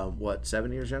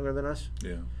 7 years younger than us,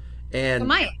 Yeah. and So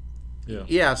my Yeah.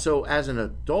 yeah. So as an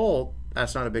adult,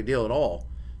 that's not a big deal at all.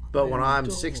 But when I'm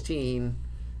adult. 16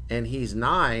 and he's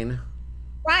 9,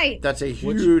 right. that's a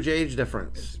huge age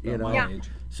difference. You About know. my Yeah. age.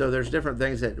 So there's different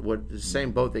things that would the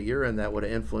same boat that you're in that would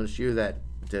have influenced you that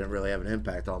didn't really have an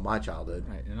impact on my childhood.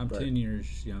 Right, and I'm But- 10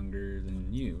 years younger than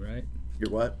you, right? You're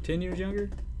what? 10 years younger?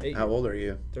 8 How old are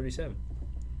you? 37.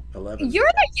 11. You're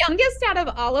the youngest out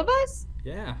of all of us.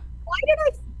 Yeah. Why did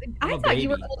I I'm a thought you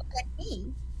were baby. older than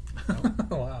me.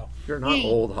 Wow. You're not Dang.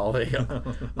 old, Holly.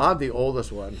 I'm the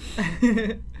oldest one.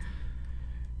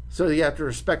 So you have to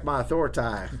respect my authority.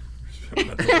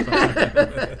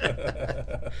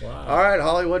 Wow. All right,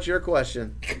 Holly, what's your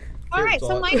question? All right, so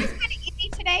thought. mine is kind of easy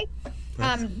today.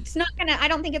 It's not gonna. I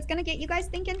don't think it's gonna get you guys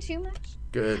thinking too much.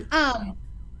 Good.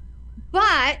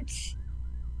 But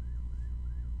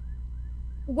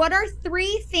what are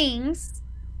 3 things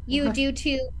you do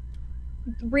to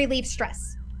relieve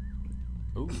stress?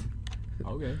 Ooh.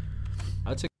 Okay.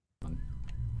 That's a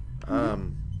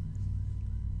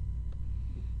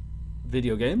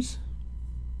video games.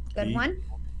 Good Eat. one.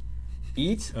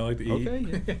 Eat. I like to eat.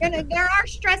 Okay. Yeah. And there are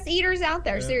stress eaters out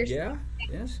there. Seriously, Yeah.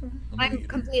 Yes. Sir. I'm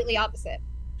completely opposite.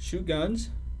 Shoot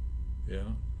guns. Yeah.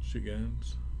 Shoot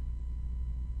guns.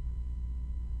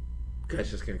 guys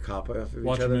just gonna copy off of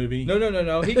Watch each a other. movie.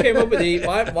 No. He came up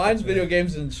with mine's video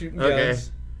games and shooting Okay.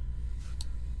 guns.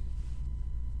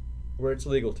 Where it's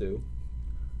legal to.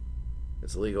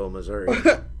 It's legal in Missouri.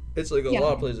 It's legal Yeah. a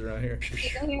lot of places around here.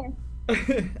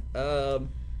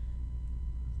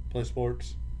 Play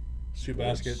sports. Shoot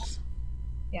baskets.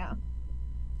 Yeah.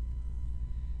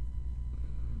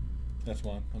 That's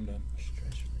mine. I'm done.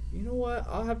 You know what?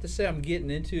 I'll have to say I'm getting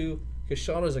into, because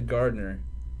Shauna's a gardener.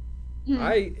 Mhm.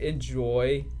 I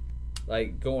enjoy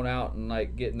like going out and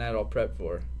like getting that all prepped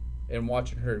for her and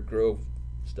watching her grow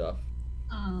stuff.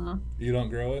 You don't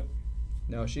grow it?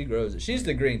 No, she grows it. She's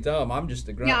the green thumb. I'm just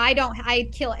the grunt. Yeah, I don't. I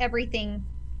kill everything.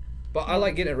 But I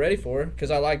like getting it ready for her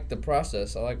because I like the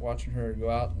process. I like watching her go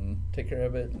out and take care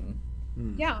of it.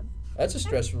 And Yeah. that's a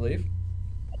stress relief.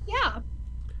 Yeah.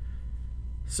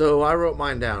 So I wrote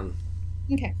mine down.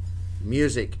 Okay.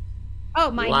 Music.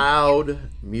 Oh, my. Loud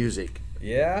music.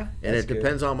 Yeah. And that's it good.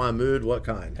 depends on my mood, what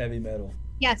kind. Heavy metal.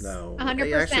 Yes. No.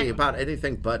 100%. Actually, about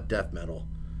anything but death metal.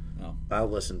 Oh. I'll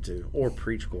listen to. Or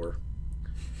preachcore.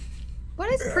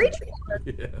 What is preach?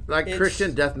 Yeah. Like It's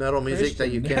Christian death metal music that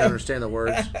you Christian. can't understand the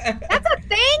words. That's a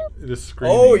thing? Just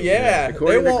screaming. Oh yeah.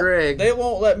 According they to won't, Greg. they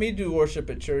won't let me do worship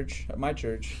at church, at my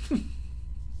church.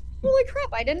 Holy crap!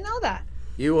 I didn't know that.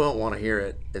 You won't want to hear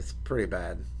it. It's pretty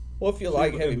bad. Well, if you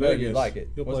like heavy metal, you like it.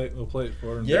 We'll play it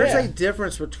for her. Yeah. There's a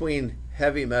difference between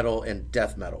heavy metal and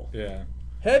death metal. Yeah.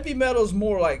 Heavy metal's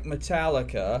more like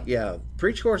Metallica. Yeah,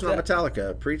 preachcore's not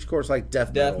Metallica. Preachcore's like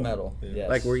death metal. Death metal. Yeah. Yes.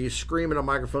 Like where you scream in a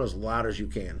microphone as loud as you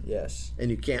can, Yes. and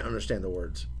you can't understand the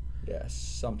words, Yes.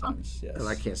 Sometimes. Yes. and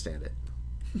I can't stand it.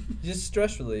 Just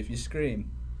stress relief. You scream.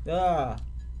 Ah.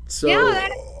 So Yeah, that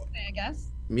is, I guess.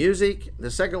 music. The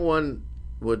second one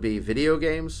would be video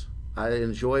games. I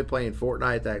enjoy playing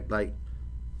Fortnite. That like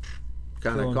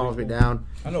kind of Killing calms me people. down.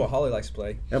 I know what Holly likes to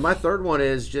play. And my third one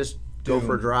is just go Doom.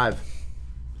 for a drive.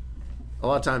 A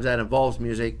lot of times that involves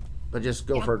music, but just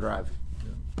go for a drive.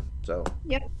 So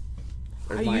Yep.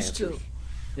 there's my answers.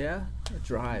 Yeah.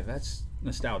 Drive. That's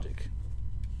nostalgic.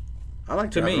 I like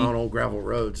to driving me. on old gravel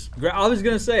roads. I was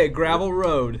gonna say gravel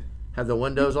road. Have the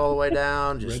windows all the way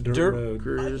down. Just Red dirt Road.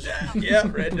 cruise. Yeah,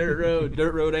 red dirt road.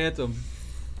 Dirt road anthem.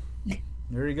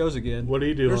 There he goes again. What do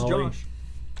you do, There's Holly? Josh.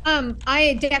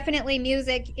 I definitely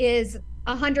music is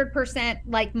 100%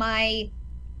 like my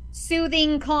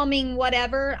soothing, calming,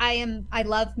 whatever. I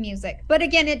love music, but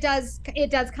again, it does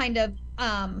kind of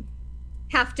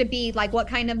have to be like what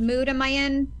kind of mood am I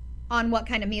in on what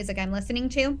kind of music I'm listening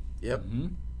to. Yep.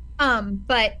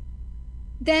 But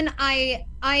then I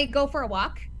go for a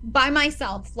walk by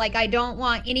myself. Like I don't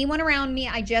want anyone around me.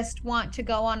 I just want to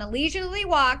go on a leisurely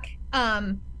walk.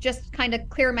 Just kind of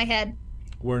clear my head.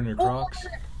 Wearing your Crocs.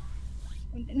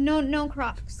 No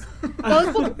Crocs.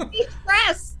 Those will be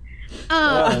stress.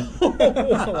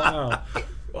 Wow.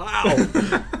 Wow.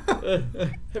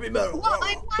 Heavy metal. Well,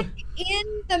 I'm like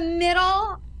in the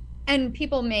middle, and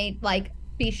people may like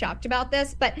be shocked about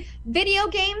this, but video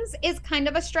games is kind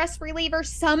of a stress reliever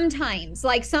sometimes.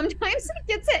 Like sometimes it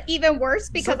gets it even worse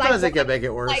because Sometimes it can make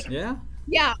it worse. like- Yeah.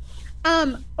 yeah.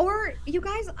 Or you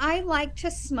guys, I like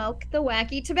to smoke the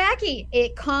wacky tobacco.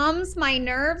 It calms my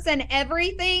nerves and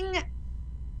everything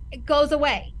goes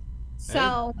away.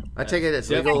 So I take it it's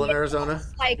Yeah. legal in Arizona.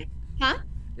 like, huh?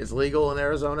 It's legal in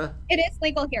Arizona. It is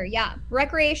legal here, yeah.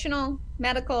 Recreational,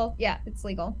 medical, yeah, it's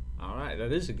legal. All right,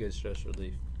 that is a good stress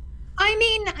relief. I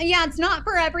mean, yeah, it's not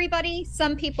for everybody.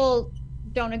 Some people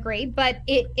don't agree, but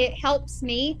it helps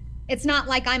me. It's not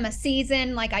like I'm a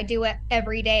season, like I do it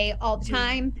every day, all the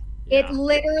time. Yeah. It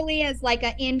literally is like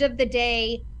an end of the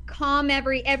day, calm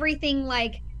everything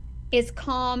like is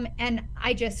calm, and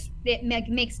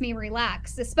makes me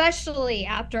relax, especially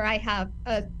after I have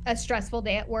a stressful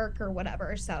day at work or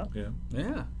whatever. So Yeah.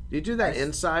 Do you do that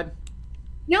inside?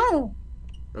 no.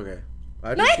 Okay.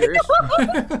 I'm just curious.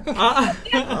 Uh,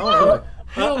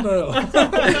 Hell no.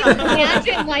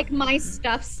 Imagine like my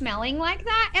stuff smelling like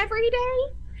that every day.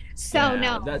 So yeah,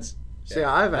 no. That's See,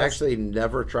 I've actually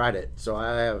never tried it, so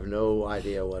I have no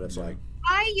idea what it's like.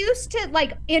 I used to,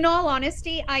 like, in all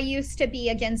honesty, I used to be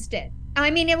against it. I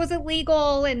mean, it was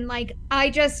illegal, and like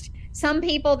some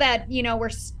people that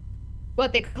were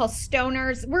what they call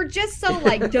stoners were just so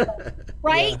like duh,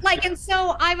 right? Yeah. Like, and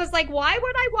so I was like, why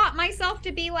would I want myself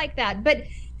to be like that? But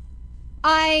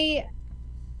I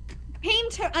came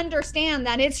to understand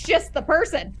that it's just the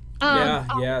person. Yeah,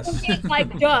 yes. It's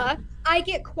like duh. I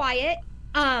get quiet,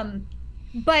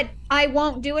 but I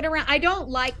won't do it around. I don't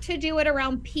like to do it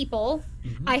around people.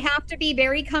 Mhm. I have to be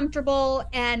very comfortable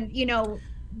and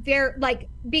they're like,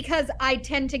 because I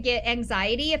tend to get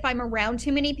anxiety if I'm around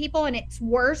too many people, and it's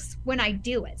worse when I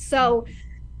do it. So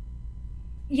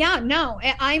Yeah, no,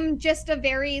 I'm just a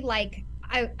very like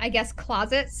I guess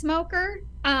closet smoker.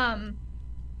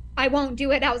 I won't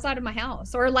do it outside of my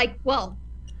house or like, well,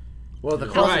 the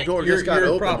closet door just got your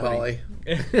opened, property.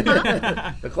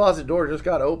 Holly. The closet door just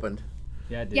got opened.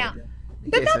 Yeah, I did. Yeah. In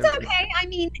but case that's anybody- okay. I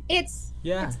mean, it's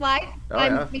life. Oh, I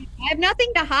yeah. have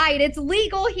nothing to hide. It's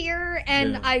legal here,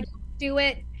 and Yeah. I don't do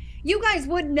it. You guys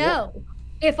would know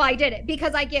if I did it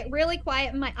because I get really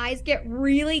quiet and my eyes get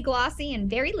really glossy and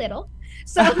very little.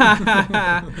 So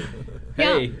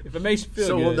Hey, if it makes you feel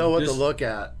So good, we'll know what to just-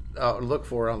 look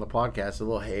for on the podcast. A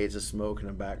little haze of smoke in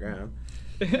the background.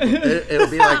 It'll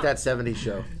be like that '70s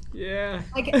show. Yeah.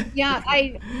 like,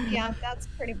 that's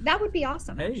pretty. That would be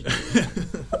awesome. Hey.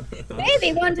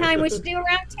 Maybe one time we should do a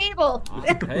round table.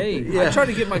 Hey, Yeah. I tried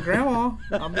to get my grandma.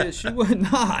 I mean, she would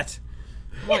not.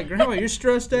 I'm like, Grandma, you're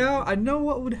stressed out. I know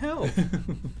what would help.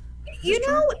 You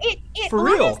know, it For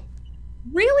real. honest-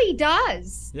 really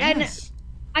does. And Yes.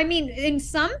 I mean, in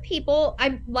some people,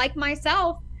 I'm like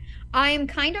myself, I'm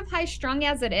kind of high strung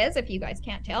as it is, if you guys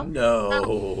can't tell.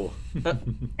 No.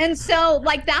 And so,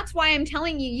 like, that's why I'm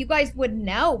telling you, you guys would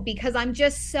know because I'm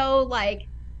just so, like,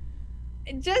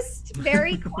 just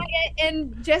very quiet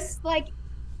and just like,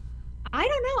 I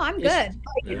don't know, I'm It's- good.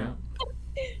 Like,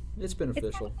 Yeah. It's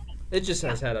beneficial. It just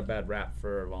has had a bad rap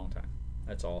for a long time.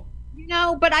 That's all. you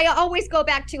know, but I always go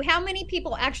back to how many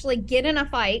people actually get in a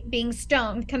fight being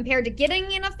stoned compared to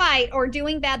getting in a fight or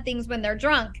doing bad things when they're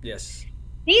drunk. Yes.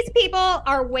 These people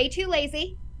are way too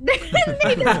lazy. they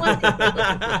just want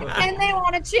to and they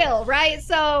want to chill, right?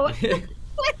 So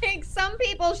like some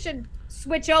people should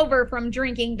switch over from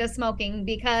drinking to smoking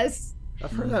because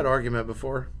I've heard that argument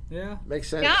before. Yeah. Makes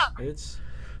sense. yeah. It's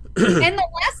And the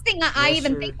last thing I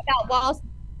even Lesser- think about while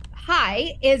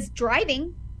high is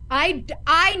driving. I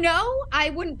know I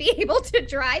wouldn't be able to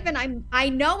drive, and I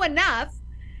know enough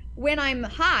when I'm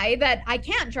high that I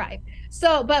can't drive.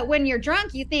 So, but when you're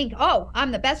drunk, you think, oh,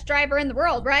 I'm the best driver in the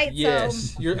world, right?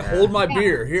 yes. So, You're hold my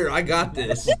beer. Here, I got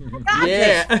this. got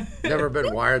Yeah. Never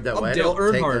been wired that I'm way. I Dale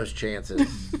don't take Earnhardt. those chances.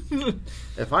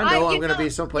 If I know you I'm going to know, be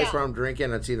someplace yeah. where I'm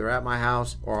drinking, it's either at my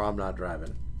house or I'm not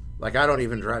driving. Like, I don't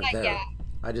even drive there. yeah.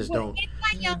 I just Well, don't. in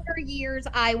my younger years,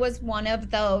 I was one of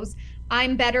those.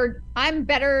 I'm better,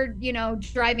 you know,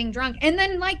 driving drunk. And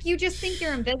then like you just think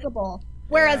you're invisible.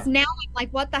 Whereas now I'm like,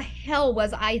 what the hell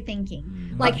was I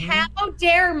thinking? Like, how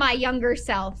dare my younger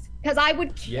self? Because I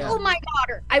would kill my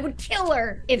daughter. I would kill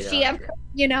her if she Yeah. ever,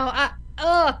 you know,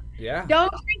 Yeah.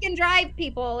 don't drink and drive,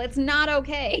 people. It's not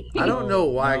okay. I don't know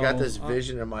why I got No, this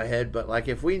vision in my head, but like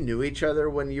if we knew each other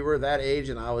when you were that age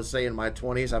and I was say in my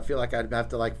 20s, I feel like I'd have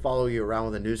to like follow you around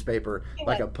with a newspaper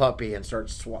like a puppy and start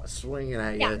swinging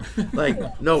at you.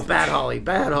 Like, no, bad Holly,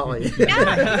 bad Holly.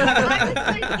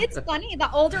 Yeah, it's funny.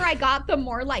 The older I got, the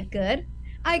more like good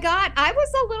I got. I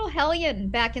was a little hellion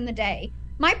back in the day.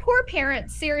 My poor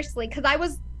parents, seriously, because I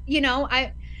was, you know,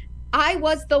 I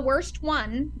was the worst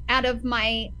one out of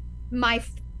my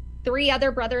three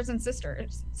other brothers and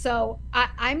sisters. So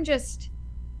I'm just,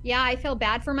 yeah, I feel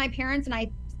bad for my parents, and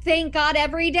I thank God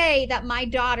every day that my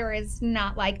daughter is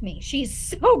not like me. She's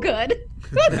so good.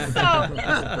 So,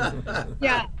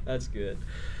 yeah. That's good.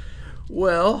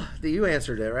 Well, you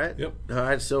answered it, right? Yep. All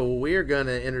right, so we're going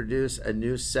to introduce a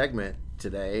new segment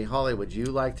today. Holly, would you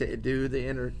like to do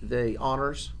the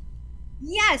honors?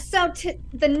 Yes, so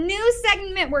the new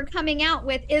segment we're coming out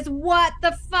with is What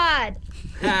the Fud.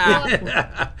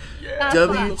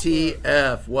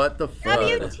 WTF, what the fuck?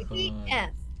 WTF.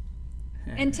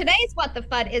 And today's What the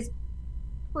Fud is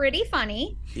pretty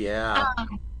funny. Yeah.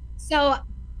 So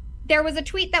there was a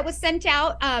tweet that was sent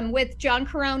out with John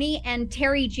Caroni and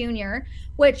Terry Jr.,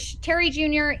 which Terry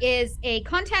Jr. is a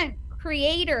content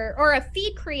creator or a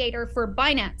feed creator for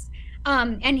Binance.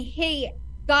 And he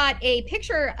got a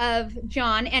picture of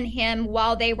John and him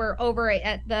while they were over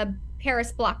at the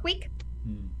Paris Block Week.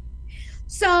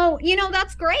 So, you know,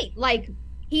 that's great. Like,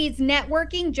 he's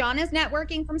networking. John is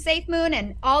networking from Safemoon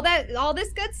and all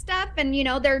this good stuff. And, you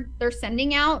know, they're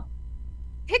sending out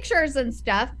pictures and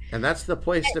stuff. And that's the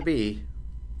place to be.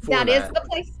 That is the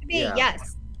place to be, Yeah.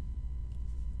 yes.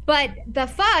 But the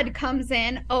FUD comes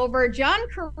in over John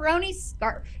Caroni's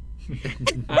scarf.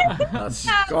 A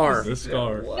scarf. The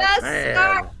scarf. The Man.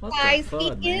 scarf, What the guys.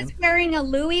 FUD, He is man? wearing a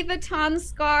Louis Vuitton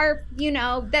scarf, you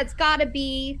know, that's got to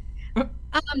be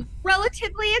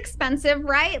relatively expensive,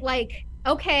 right? Like,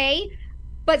 okay.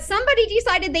 But somebody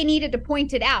decided they needed to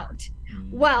point it out.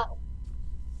 Well,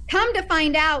 come to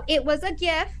find out, it was a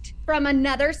gift from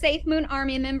another Safemoon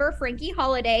Army member, Frankie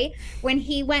Holiday, when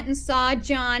he went and saw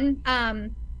John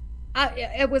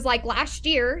it was like last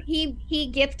year. He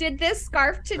gifted this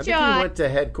scarf to I think John. you went to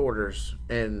headquarters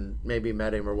and maybe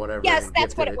met him or whatever. Yes, and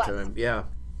that's what gifted it was. to him. Yeah.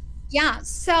 Yeah,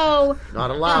 so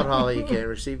Not allowed, Holly. You can't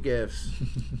receive gifts.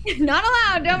 not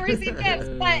allowed. Don't receive gifts.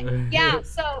 But yeah,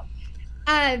 so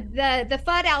the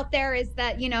FUD out there is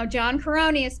that John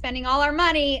Caroni is spending all our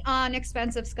money on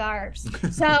expensive scarves.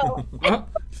 So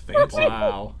Fancy.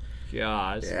 Wow.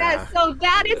 Gosh. Yeah. so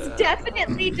that is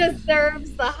definitely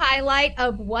deserves the highlight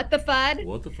of what the FUD.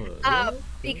 What the fuck?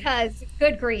 Because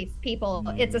good grief, people,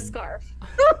 it's a scarf.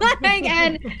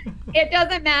 And it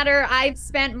doesn't matter. I've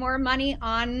spent more money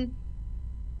on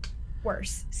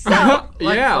worse. So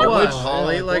Yeah. What, Which,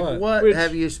 Holly? like Like, what? what Which-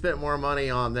 have you spent more money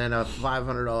on than a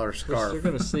 $500 they're scarf?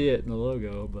 gonna see it in the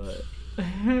logo, but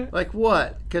Like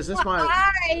what? Because this might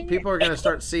I- people are going to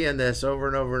start seeing this over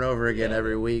and over and over again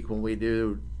every week when we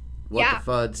do What Yeah. the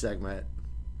FUD segment.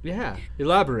 yeah.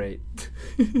 Elaborate.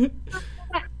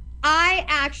 I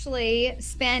actually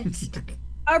spent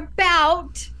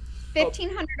about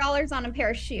 $1,500 on a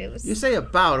pair of shoes. You say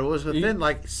about, it was within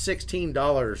like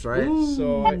 $16, right?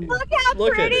 So Look how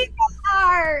Look at pretty it. they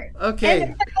are. Okay.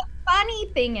 And the funny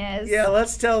thing is, Yeah,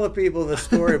 let's tell the people the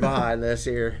story behind this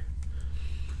here.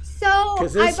 so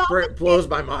Because I this bought blows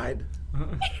my mind.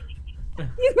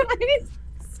 you guys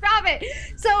stop it.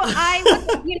 So I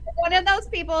was one of those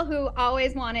people who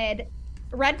always wanted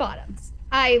red bottoms.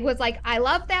 I was like, I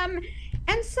love them.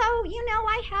 And so,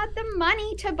 I had the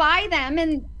money to buy them.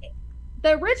 And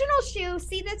the original shoe,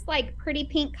 see this like pretty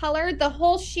pink color? The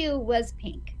whole shoe was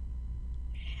pink.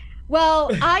 Well,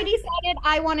 I decided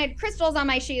I wanted crystals on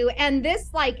my shoe. And this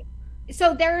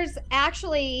so there's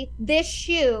actually this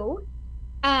shoe.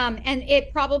 And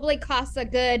it probably costs a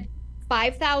good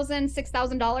 $5,000,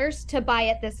 $6,000 to buy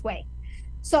it this way.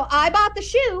 So I bought the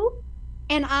shoe,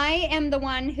 and I am the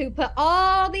one who put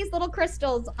all these little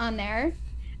crystals on there.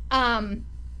 And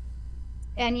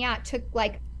yeah, it took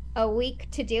like a week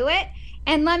to do it.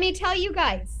 And let me tell you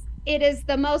guys, it is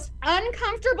the most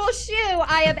uncomfortable shoe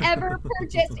I have ever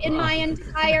purchased in my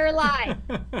entire life.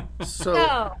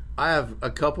 So I have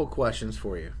a couple questions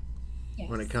for you Yes.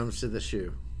 when it comes to the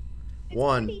shoe. It's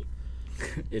One,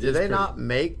 pretty. do they not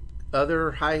make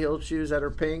other high-heeled shoes that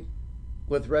are pink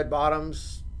with red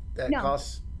bottoms that No.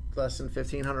 cost less than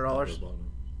 $1,500?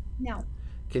 No.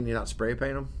 Can you not spray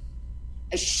paint them?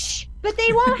 Shh, but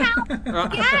they won't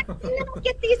have. Yeah,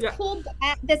 get these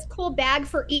Yeah. this cool bag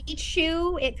for each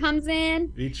shoe it comes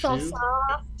in. Each It's all shoe?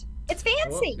 soft. It's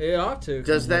fancy. it ought to.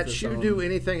 Does come that with its shoe own- do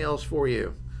anything else for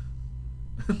you?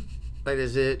 Like,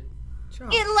 is it?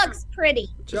 It looks pretty.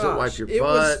 Does it wipe your it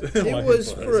was, butt? it Wipe was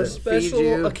your butt. for a Does it feed special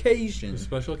you? occasion.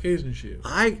 Special occasion shoe.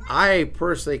 I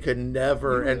personally could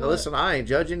never. And what? listen, I ain't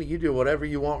judging. You do whatever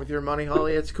you want with your money,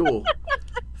 Holly. It's cool.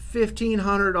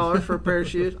 $1,500 for a pair of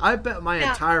shoes. I bet my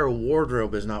Yeah. entire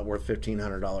wardrobe is not worth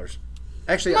 $1,500.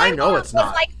 Actually, My I know mom it's was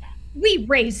not. like, we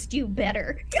raised you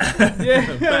better. Bad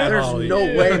There's Holly. no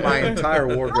way my entire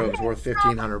wardrobe's worth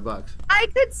 $1,500. I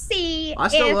could see. I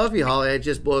still if- love you, Holly. It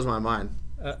just blows my mind.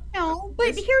 No,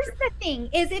 but here's the thing: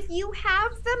 is if you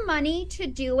have the money to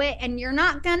do it, and you're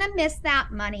not gonna miss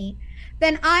that money,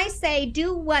 then I say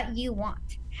do what you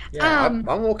want. Yeah, I'm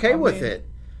okay with mean, it.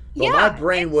 But yeah, my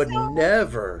brain and would so-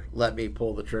 never let me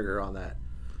pull the trigger on that.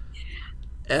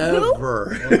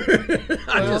 Ever.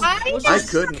 I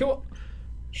couldn't.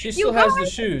 She still has the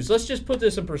guys- shoes. Let's just put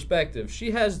this in perspective. She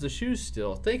has the shoes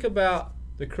still. Think about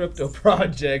the crypto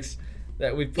projects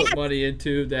that we put money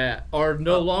into that are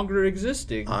no longer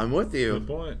existing. I'm with you. Good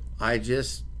point. I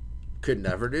just could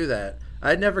never do that.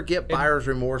 I'd never get buyer's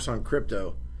remorse on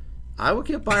crypto. I would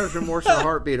get buyer's remorse in a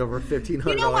heartbeat over a $1,500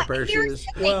 You know what? pair of Here's shoes.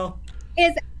 the thing, Well,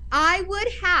 is I would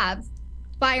have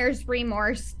buyer's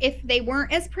remorse if they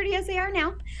weren't as pretty as they are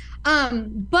now.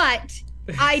 But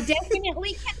I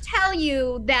definitely can tell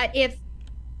you that if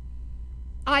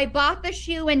I bought the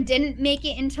shoe and didn't make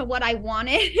it into what I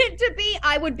wanted it to be,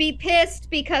 I would be pissed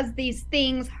because these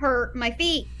things hurt my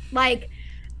feet. Like,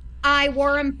 I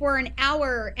wore them for an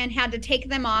hour and had to take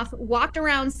them off, walked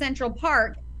around Central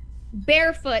Park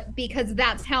barefoot because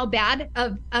that's how bad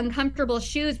of uncomfortable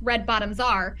shoes red bottoms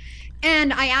are.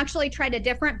 And I actually tried a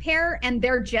different pair and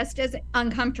they're just as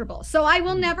uncomfortable. So I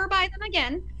will never buy them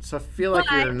again. So I feel like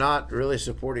But- you're not really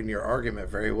supporting your argument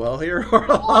very well here,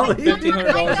 Holly. $1,500 an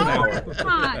I know hour. it's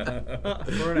not.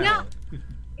 for an No. hour.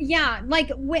 Yeah,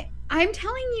 like I'm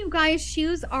telling you guys,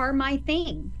 shoes are my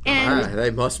thing. And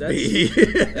They must That's- be.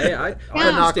 Hey, I Yeah.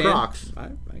 Not understand. Crocs.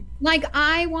 like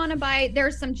I want to buy,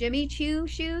 there's some Jimmy Choo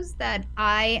shoes that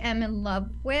I am in love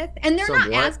with. And they're Some not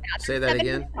what? as bad. Say They're that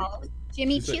again. $700.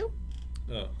 Jimmy She said- Choo.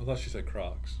 Oh, I thought she said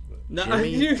Crocs. But. No,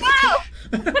 Jimmy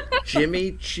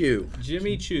Jimmy Choo.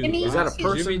 Jimmy Choo. Jimmy Is that a Choo.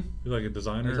 person? You're like a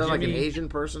designer. Is that like an Jimmy- Asian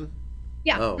person?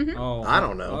 Yeah. Oh. mhm. Oh, I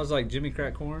don't know. I was like Jimmy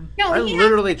Crack Corn. No, I he has-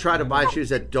 literally try to buy shoes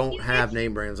that don't have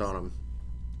name brands on them.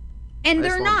 and I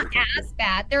they're just not wanted to be as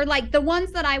bad. They're like the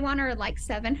ones that I want are like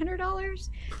 $700.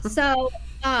 So,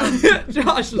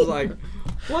 Josh was like,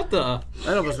 "What the?"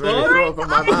 That almost made me throw up in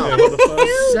my Yeah, mouth. what the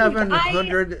fuck?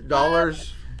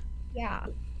 $700. yeah.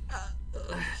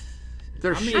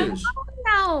 They're I mean- shoes.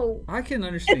 No. I can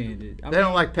understand it. I They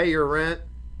don't like pay your rent.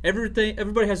 everything.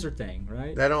 Everybody has their thing,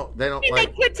 right? They don't I mean,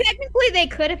 like they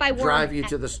could if I wore drive them you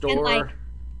to the and, store. like,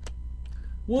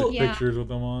 Well, Take Yeah. pictures with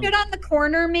them on. put on the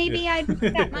corner, maybe Yeah. I'd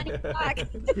get that money back.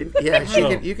 Yeah,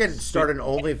 Oh. you can start an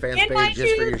OnlyFans In my page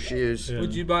just for shoes. your shoes. Yeah.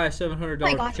 would you buy a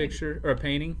 $700 gosh. picture or a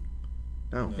painting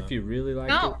No, if you really liked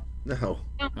No. no.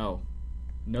 it? Oh,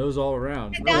 nose all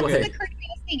around. And No that's way. the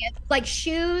craziest thing. It's like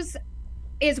shoes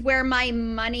is where my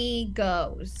money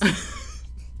goes.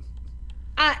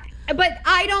 But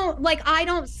I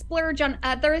don't splurge on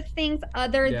other things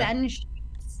other Yeah. than shoes.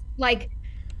 Like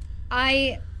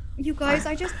you guys,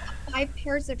 I just bought 5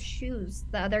 pairs of shoes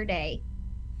the other day.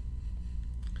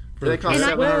 Do they cost And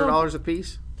I- $700 a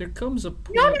piece? There comes a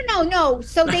point. No.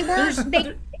 So they There's-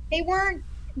 weren't they weren't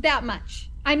that much.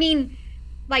 I mean,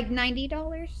 like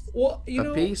 $90. Well, you A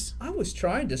know, piece? I was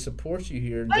trying to support you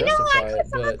here and I know, justify I it, put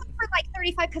some of but them for like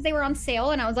 35 because they were on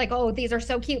sale, and I was like, oh, these are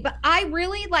so cute. But I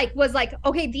really was like,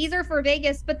 okay, these are for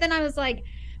Vegas. But then I was like,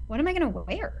 what am I gonna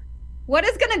wear? What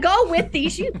is gonna go with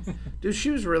these shoes? Do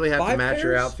shoes really have to 5 match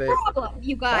your pairs? outfit? Problem,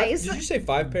 you Five- guys. did you say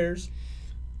 5 pairs?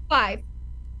 5.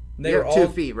 They You were have all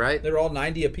 2 feet, right? They were all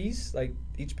 90 a piece, like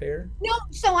each pair. No,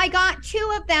 so I got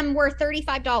 2 of them were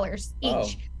 $35 each. Oh.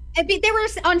 And they were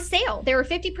on sale. They were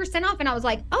 50% off, and I was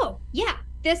like, oh yeah,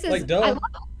 this is Like, duh. I love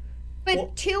it. But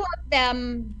Well- 2 of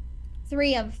them,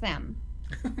 3 of them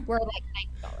were like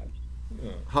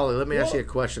 $90. Holly, let me ask Well- you a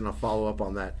question. I'll follow up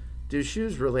on that. Do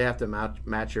shoes really have to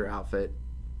match your outfit?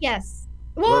 Yes.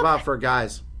 What Well, about for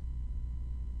guys?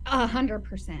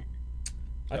 100%.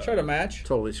 I try to match.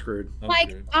 Totally screwed. I'm Like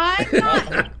scared. I'm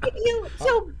not. If you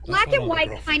so black not and my white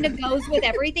girlfriend. kind of goes with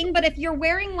everything, but if you're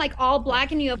wearing like all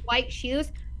black and you have white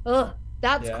shoes, ugh,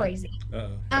 that's Yeah. crazy.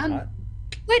 Uh-oh.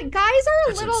 But guys are a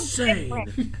That's little insane.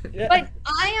 different. Yeah. But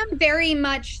I am very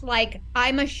much like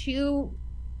I'm a shoe.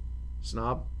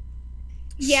 Snob?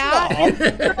 Yeah.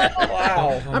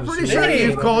 Wow. I'm pretty just sure saying.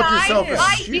 you've called yourself a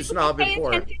I shoe do snob pay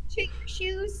before. attention to your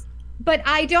shoes, but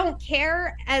I don't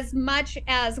care as much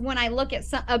as when I look at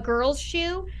a girl's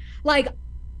shoe. Like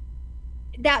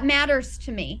that matters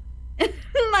to me.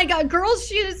 Like a girl's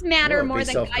shoes matter I'm more be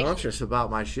than guys' shoes. self-conscious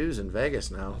about my shoes in Vegas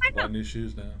now. Buy new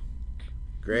shoes now.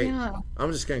 Great. Yeah.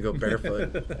 I'm just gonna go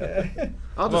barefoot.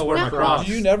 I'll I'm just gonna wear wear my my Crocs. Crocs.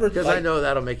 Do you never Because like, I know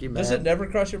that'll make you mad. Does it never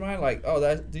cross your mind like, oh,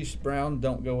 that these brown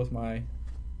don't go with my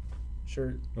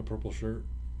shirt? A purple shirt.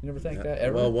 You never think that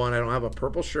ever? Well, one, I don't have a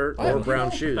purple shirt I or don't brown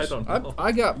know. shoes. I don't know.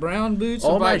 I got brown boots.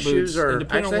 All and my black shoes boots, are. and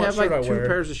depending Actually, I on have what like shirt I 2 wear,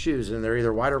 pairs of shoes, and they're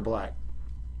either white or black.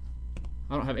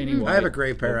 I don't have any white. I have a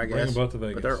gray pair, Well, I bring guess. them both to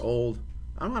Vegas. But they're old.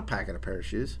 I'm not packing a pair of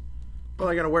shoes. Well,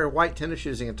 I gotta wear white tennis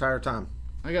shoes the entire time.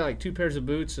 I got like 2 pairs of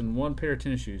boots and 1 pair of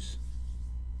tennis shoes.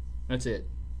 That's it.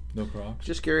 No Crocs.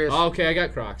 Just curious, Oh, okay, I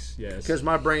got Crocs. Yes. because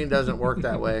my brain doesn't work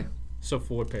that way. So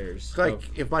 4 pairs. It's like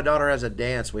if my daughter has a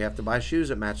dance, we have to buy shoes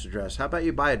that match the dress. How about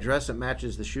you buy a dress that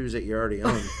matches the shoes that you already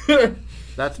own?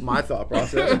 That's my thought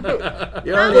process.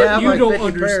 You already have You like don't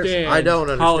 50 pairs. understand. I don't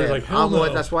understand. Holly's like, hell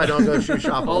no. That's why I don't go shoe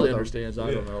shopping. Holly with them. understands.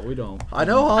 I don't know. We don't. I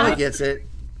know Holly gets it.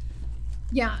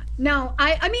 Yeah. No,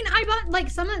 I mean I bought like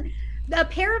a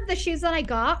pair of the shoes that I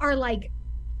got are like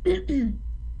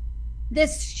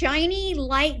this shiny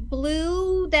light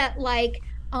blue that like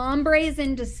ombres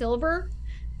into silver,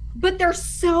 but they're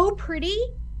so pretty.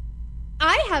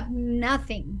 I have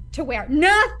nothing to wear.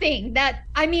 Nothing that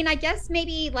I mean, I guess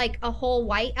maybe like a whole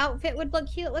white outfit would look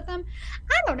cute with them.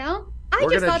 I don't know. I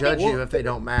We're just gonna thought judge they you if they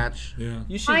don't match. Yeah.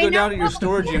 You should I go down to know. your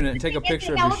storage unit and take a It-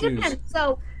 picture it of all your shoes. depends.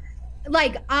 So,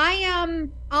 like,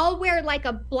 I'll wear like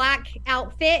a black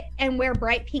outfit and wear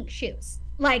bright pink shoes.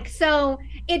 Like, so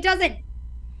it doesn't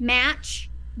match,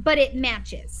 but it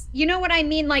matches. You know what I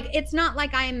mean? Like, it's not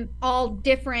like I'm all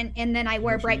different and then I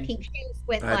wear what you bright mean? pink shoes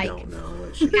with I like don't know.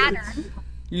 What she- pattern.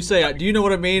 You say, do you know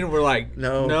what I mean? We're like,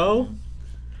 No. no.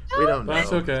 We don't know.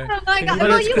 That's okay. Oh my God. But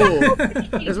Well, it's you cool.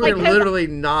 have Because like, we're literally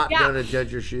not Yeah. going to judge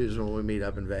your shoes when we meet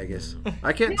up in Vegas.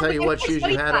 I can't No, tell but you I'm what gonna shoes show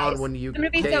you you had guys. on when you I'm gonna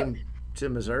be so- came to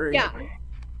Missouri. Yeah.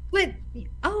 But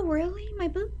oh really? My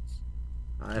boots?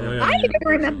 I Oh, don't yeah. I even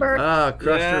remember.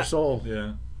 crushed Yeah. your soul.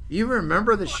 Yeah. You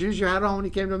remember the shoes you had on when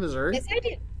you came to Missouri? Yes, I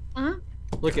do. Huh?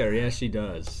 Look at her. Yeah, she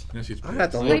does. Yeah, she's I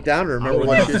have to pretty. look down to remember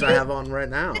what shoes I have on right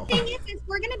now. The thing is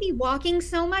we're gonna be walking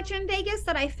so much in Vegas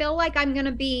that I feel like I'm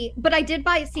gonna be. But I did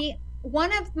buy. See,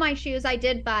 one of my shoes I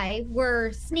did buy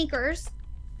were sneakers,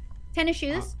 tennis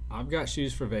shoes. I've got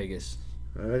shoes for Vegas.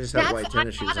 I just have That's- white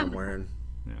tennis I shoes got I'm 'em. wearing.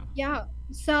 Yeah.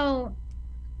 So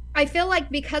I feel like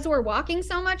because we're walking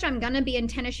so much, I'm gonna be in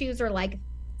tennis shoes or like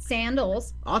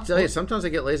sandals. I'll tell you, sometimes I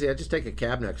get lazy. I just take a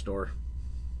cab next door.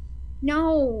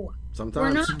 No,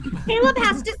 Sometimes. we're not. Caleb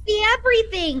has to see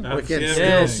everything. We can Yeah,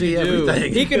 still you see do.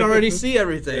 everything. He can already see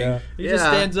everything. Yeah. He just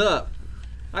Yeah. stands up.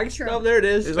 I can. True. Oh, there it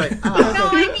is. He's like, No,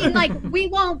 I mean like we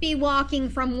won't be walking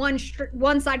from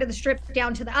one side of the strip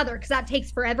down to the other because that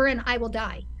takes forever and I will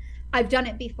die. I've done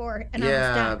it before and I was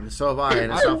yeah, done. so have I,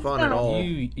 and it's not fun at all.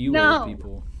 You No. old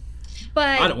people.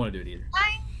 But I don't want to do it either.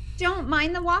 I don't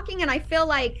mind the walking, and I feel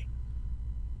like,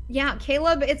 yeah,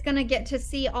 Caleb is gonna get to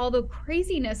see all the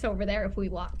craziness over there if we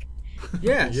walk.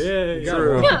 Yes. Yeah, You gotta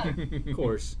true. walk. Of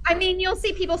course. I mean, you'll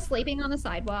see people sleeping on the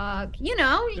sidewalk. You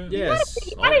know, you Yes.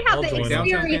 gotta have I'll the join. Downtown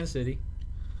experience. Kansas City.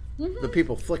 The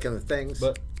people flicking the things.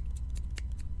 But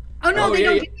Oh no, Oh, they yeah,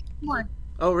 don't yeah. do it anymore.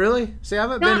 Oh, really? See, I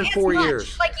haven't Not been in as 4 much.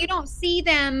 years. Like you don't see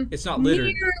them. It's not littered.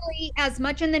 nearly as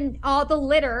much, and then all the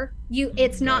litter.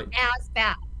 It's not Right. as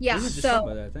bad. Yeah. we were just talking So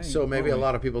about that thing. So maybe a weren't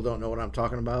lot of people don't know what I'm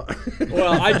talking about. we?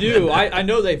 Well, I do. I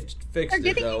know they've fixed they're it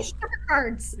giving though. you sugar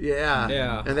cards. yeah.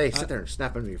 Yeah. And they sit there and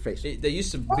snap into your face. They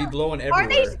used to be blowing Are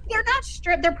they? everywhere. They're not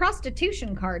strip. They're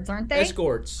prostitution cards, aren't they?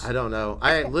 Escorts. I don't know.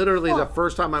 I literally, the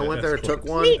first time I went there, took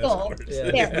one. Legal.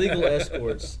 Yeah, There. legal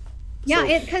escorts. Yeah,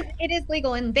 So- because it is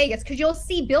legal in Vegas. Because you'll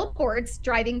see billboards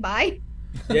driving by,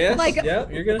 Yes. Like, yeah,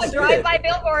 you're gonna see it. drive-by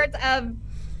billboards of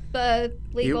the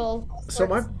legal. So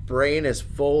my sports. brain is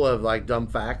full of like dumb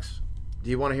facts.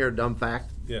 Do you want to hear a dumb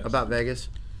fact Yes. about Vegas?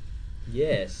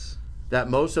 Yes. That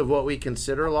most of what we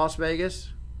consider Las Vegas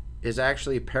is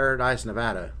actually Paradise,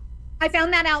 Nevada. I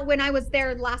found that out when I was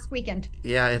there last weekend.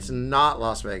 Yeah, it's not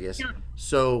Las Vegas. No.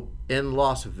 So in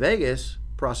Las Vegas,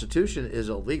 prostitution is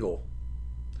illegal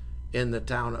in the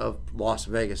town of Las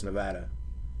Vegas, Nevada.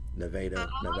 Nevada,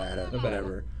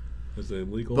 whatever. Is it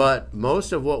illegal? But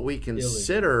most of what we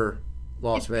consider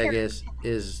Las It's Vegas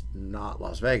is not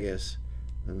Las Vegas.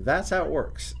 And that's how it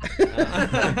works.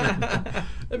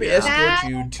 Let me Yeah.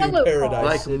 escort you That's a to loophole. Paradise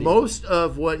Like City. most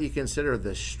of what you consider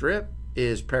the Strip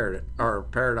is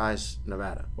Paradise,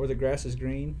 Nevada. Or the grass is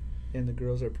green and the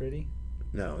girls are pretty.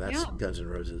 No, that's Yeah. Guns N'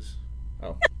 Roses.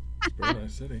 Oh. It's a pretty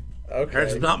nice city. Okay.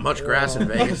 There's not much grass in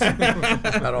Vegas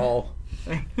at all.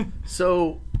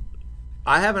 So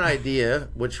I have an idea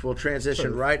which will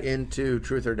transition right into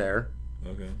Truth or Dare.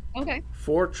 Okay. Okay.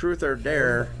 For Truth or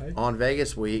Dare Alright. on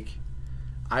Vegas Week,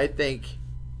 I think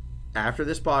after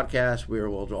this podcast, we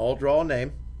will all draw a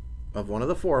name of one of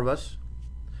the four of us,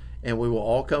 and we will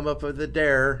all come up with a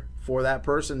dare for that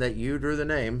person that you drew the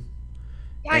name,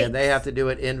 and they have to do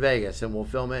it in Vegas, and we'll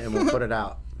film it and we'll put it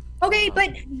out. Okay,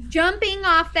 but jumping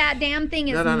off that damn thing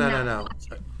is No. not-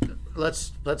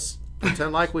 Let's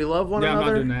pretend like we love one Yeah, I'm not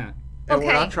another, doing that. and we're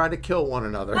Okay. not trying to kill one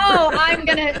another. Oh,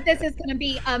 this is gonna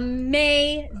be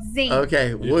amazing.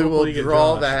 Okay, we will hopefully get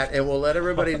draw Josh. that, and we'll let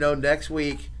everybody know next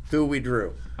week who we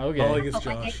drew. Okay. Holly gets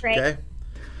Okay, Josh. great. Okay?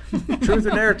 Truth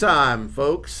or Dare time,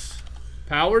 folks.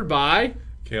 Powered by.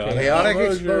 Chaotic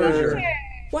exposure.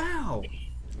 Wow.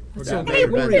 That's That so may have Hey,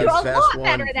 been we'll do the a best lot one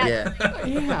better than- yet.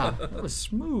 Yeah, that was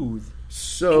smooth.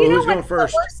 So You know who's going what's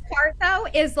first? The worst part though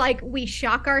is like we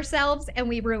shock ourselves and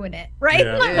we ruin it, right?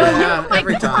 Yeah. Like, Yeah, oh my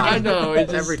every God. time. I know.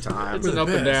 It's Every time. It's an up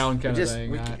and down kind of Just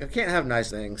thing. we can't have nice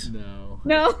things. No.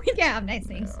 No, we can't have nice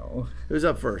things. No. Who's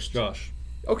up first? Josh.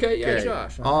 Okay, yeah, Okay.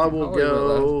 Josh. I will Holly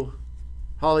go.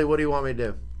 Holly, what do you want me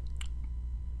to do?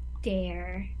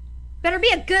 Dare. Better be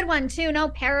a good one too. No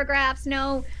paragraphs.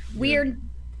 No weird.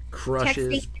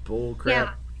 Crushes, Texting. bull Yeah.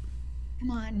 crap.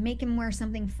 Come on, make him wear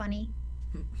something funny.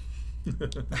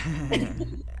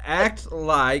 Act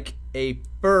like a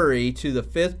furry to the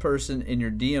fifth person in your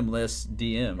DM list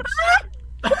DMs.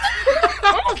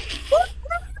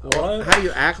 What? How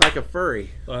you act like a furry?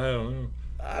 I don't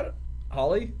know.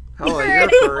 Holly? Holly, you're a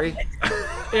furry.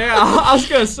 Yeah, I was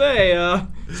gonna say,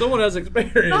 someone has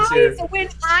experience here. Guys, when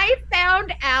I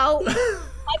found out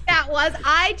what that was,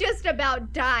 I just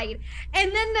about died.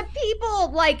 And then the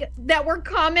people like that were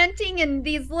commenting in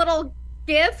these little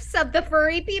gifs of the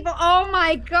furry people. Oh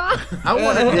my god! I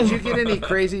wanted. Did you get any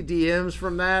crazy DMs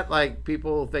from that? Like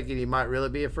people thinking he might really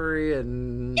be a furry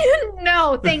and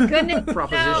No, thank goodness.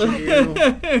 proposition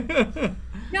No. you?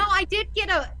 No,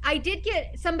 I did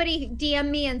get somebody DM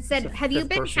me and said, "Have you Fifth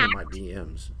been person in hacked?" my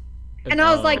DMs? And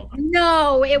I was like, Oh.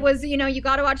 "No, it was you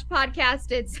got to watch the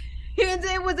podcast. It's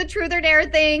It was a truth or dare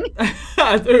thing.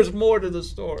 There's more to the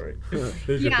story.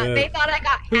 Here's your Yeah, bed. they thought I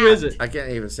got hacked. Who is it? I can't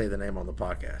even say the name on the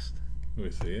podcast. Let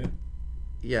me see it.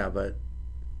 Yeah, but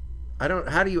I don't.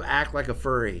 How do you act like a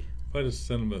furry? If I just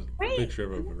send him a Wait. picture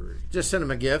of a furry. Just send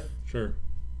him a GIF. Sure.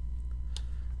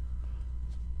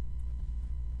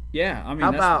 Yeah, I mean.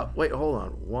 How that's about? Wait, hold on.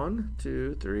 1,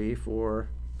 2, 3, 4.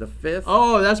 The fifth?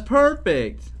 Oh, that's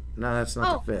perfect. No, that's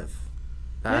not the fifth.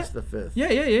 That's the fifth.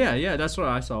 Yeah. That's what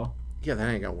I saw. Yeah, that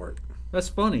ain't gonna work. That's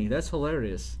funny. That's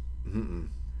hilarious. Mm-mm.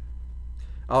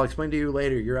 I'll explain to you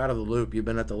later. You're out of the loop. You've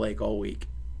been at the lake all week.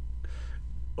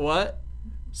 What?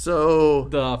 So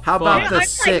The how about fuck? the I'm like,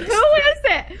 sixth? who is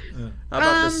it? How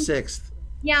about the sixth?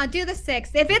 Yeah, do the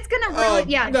 6th. If it's gonna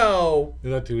really, yeah. No. Is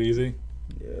that too easy?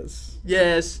 Yes.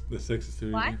 Yes. The 6 is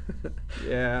too What? easy.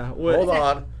 Yeah. Hold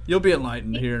on. You'll be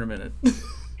enlightened here in a minute. It's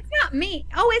not me.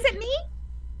 Oh, is it me?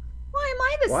 Why am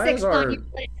I the Why 6th is our- on your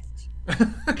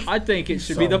list? I think it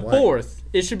should be the Somewhat. 4th.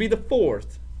 It should be the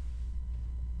 4th.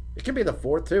 It can be the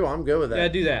fourth too. I'm good with that. Yeah,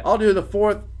 do that. I'll do the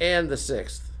fourth and the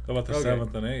sixth. How about the Okay.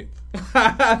 7th and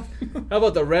 8th? How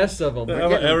about the rest of them? How We're about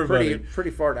getting everybody?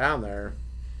 pretty far down there.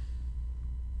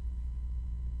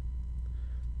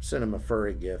 Send him a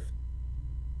furry gift.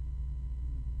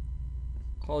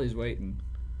 Holly's waiting.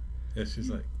 Yeah, she's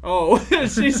like, Oh,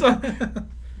 she's like.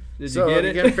 Did So you get you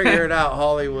it? got to figure it out.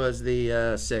 Holly was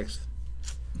the sixth.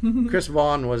 Chris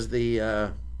Vaughn was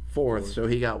the fourth, so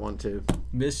he got one too.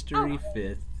 Mystery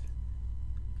 5th.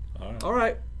 all right. All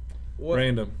right. What?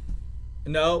 Random.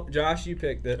 No, Josh, you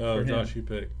picked it. Oh, for Josh, him. you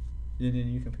pick. And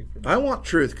then you can pick for me. I want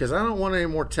truth because I don't want any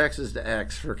more Texas to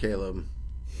X for Caleb.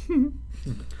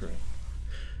 Correct.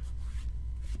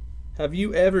 Have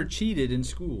you ever cheated in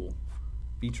school?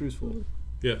 Be truthful.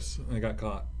 Yes, I got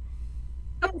caught.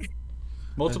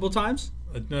 Multiple times?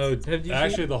 No, Have you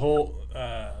actually, the whole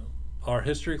our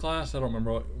history class. I don't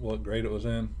remember what grade it was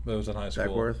in, but it was in high school.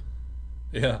 Beckworth.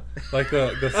 Yeah, like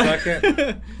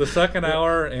the second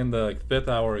hour and the fifth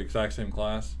hour exact same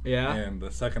class. Yeah. And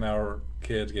the second hour,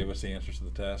 kids gave us the answers to the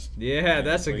test. Yeah, and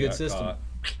that's a we good got system. caught.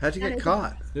 How'd you That get is-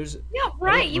 caught? There's Yeah,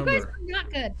 right. You guys remember. are not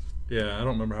good. Yeah, I don't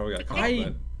remember how we got caught. I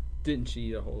but didn't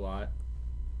cheat a whole lot.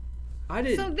 I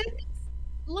didn't. So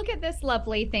look at this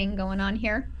lovely thing going on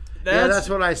here. Yeah, that's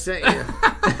what I sent you.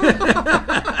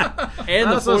 And I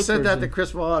the also fourth sent that to person.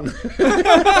 Chris Vaughn.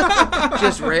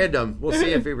 Just random. We'll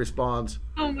see if he responds.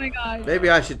 Oh my god. Maybe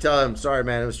I should tell him, sorry,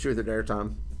 man, it was truth or dare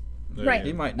time. there Right. you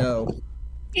He go. might know.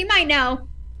 He might know.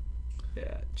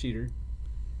 Yeah, cheater.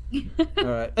 All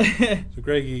right. So,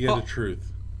 Greg, you get Oh. the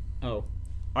truth. Oh,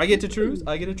 I get the truth.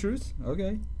 I get a truth.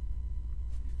 Okay.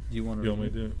 Do you want to? You want me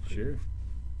to do it? Sure.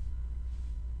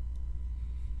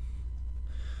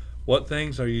 What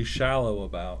things are you shallow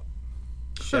about?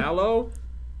 Shallow.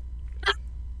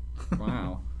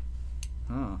 Wow.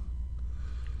 Huh.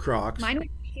 Crocs. Mine would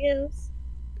be shoes.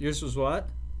 Yours was what?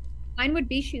 Mine would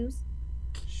be shoes.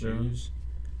 Shoes.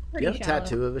 Do Pretty you have a shallow.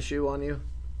 tattoo of a shoe on you?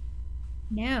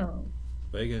 No.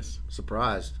 Vegas.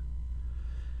 Surprised.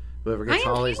 Whoever I gets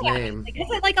am Holly's too, actually. name. Is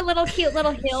it like a little cute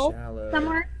little hill Shallow.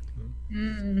 somewhere?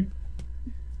 Mm.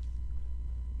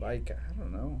 Like I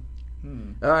don't know.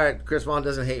 All right, Chris Vaughn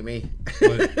doesn't hate me.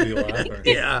 What, do you laugh or-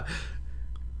 Yeah.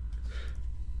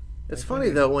 It's funny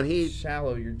though when he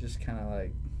Shallow. You're just kind of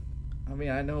like. I mean,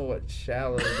 I know what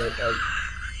shallow, but like.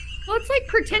 Well, it's like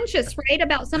pretentious, right?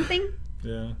 About something.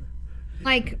 Yeah.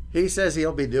 Like says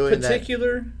he'll be doing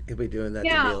Particular. that. He'll be doing that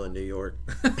Yeah. to Neil in New York.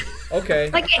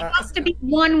 Okay. it has to be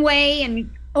one way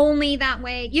and only that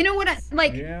way. You know what?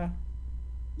 Like, yeah,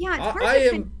 Yeah. it's hard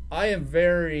to I am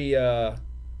very Are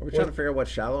we trying to figure out what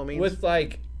shallow means? with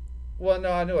like. Well,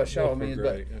 no, I know what shallow Well, for means,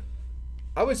 Greg, but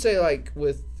I would say like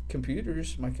with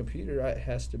computers, my computer it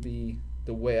has to be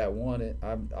the way I want it.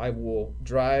 I will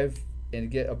drive and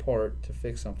get a part to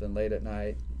fix something late at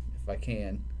night if I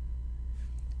can.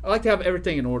 I like to have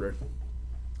everything in order.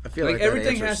 I feel Like like that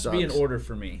everything answer has to be in sucks. order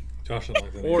for me. Josh doesn't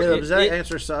like that. Or- answer. Caleb, does that it-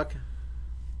 answer suck?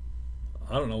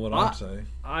 I don't know what I- I'd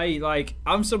say.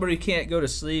 I'm somebody who can't go to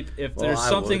sleep if Well, there's I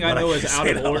something would, I but I know can't is out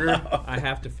say of it out order. loud. I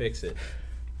have to fix it,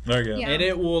 There you go. Yeah. and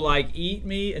it will like eat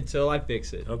me until I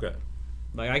fix it. Okay.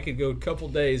 Like I could go a couple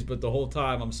days, but the whole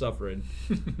time I'm suffering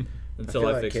I until feel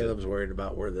I, like fix Caleb's worried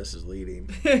about where this is leading.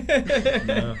 it.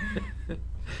 No.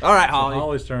 All right, So Holly.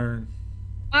 Holly's turn.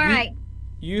 All right.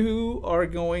 You are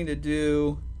going to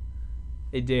do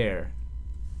a dare.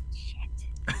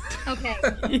 Okay.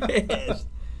 Yes.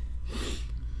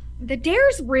 The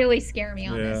dares really scare me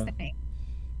on Yeah. this thing.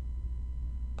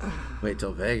 Wait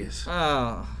till Vegas.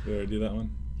 Oh, Did I do that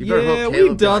one? You better yeah, hope we've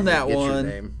Caleb done doesn't that get your one.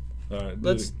 name. All right.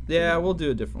 let's. Yeah, we'll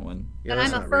do a different one. Yeah, But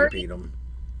let's I'm a not furry. repeat them.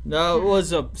 No, it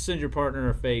was a send your partner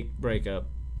a fake breakup.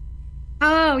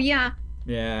 Oh yeah.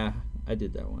 Yeah, I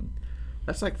did that one.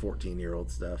 That's like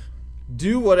 14-year-old stuff.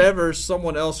 Do whatever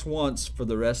someone else wants for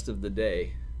the rest of the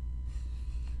day.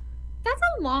 That's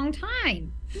a long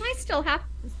time. And I still have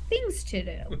things to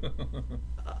do.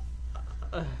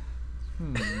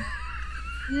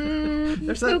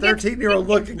 There's Who that gets 13-year-old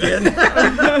look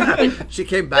again. She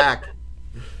came back.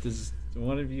 Does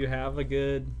one of you have a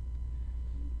good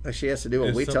She has to do what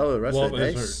Is we some- tell her the rest of the well, day.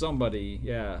 is her- somebody?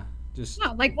 Yeah, just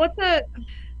Yeah, like what's a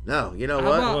No, you know How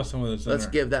what? about- What's someone that's in Let's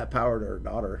there? give that power to her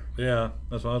daughter. Yeah,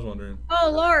 that's what I was wondering.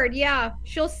 oh Lord, yeah.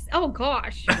 Oh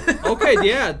gosh. okay.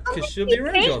 Yeah, because she'll be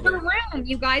ready all Paint her day. room.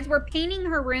 You guys were painting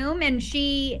her room, and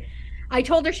I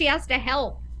told her she has to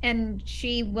help, and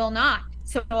she will not.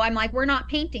 So I'm like, we're not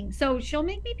painting. So she'll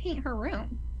make me paint her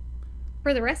room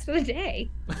for the rest of the day.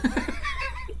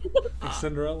 Like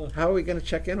Cinderella. How are we going to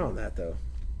check in on that, though?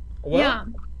 Well, yeah.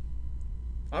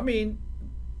 I mean,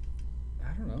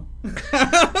 I don't know.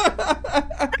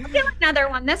 Let's do another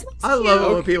one. This one's I cute. love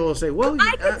it when people say, well,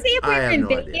 I could see if we I were have in no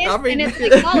Vegas, idea. I mean, and it's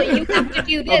like, oh, you have to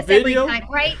do this every video? time,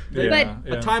 right? Yeah, But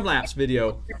yeah. A time lapse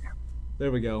video.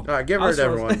 There we go. All right, give her I to saw-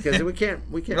 everyone because we can't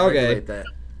Okay. regulate that.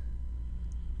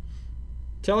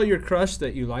 Tell your crush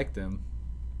that you like them.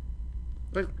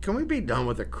 But can we be done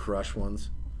with the crush ones?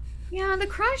 yeah, the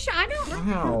crush. I don't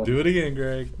know. Wow. Do it again,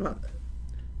 Greg.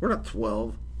 We're not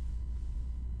 12.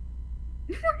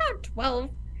 We're not 12.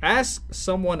 Ask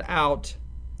someone out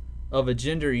of a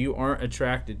gender you aren't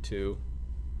attracted to.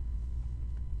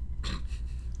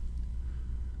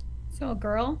 So a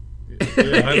girl.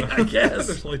 Yeah, I guess.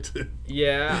 There's only two.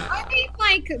 Yeah. I mean,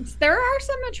 like, there are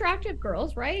some attractive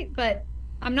girls, right? But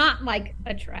I'm not like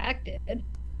attracted.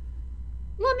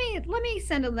 Let me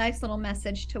send a nice little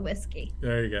message to Whiskey.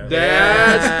 There you go.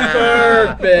 That's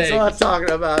perfect. That's what I'm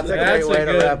talking about. It's a That's great way a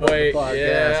to good wrap up the way, podcast.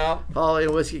 yeah. Holly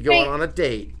and Whiskey going Hey. on a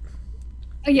date.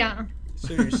 Yeah.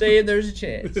 So you're saying there's a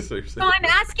chance. Seriously. So I'm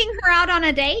asking her out on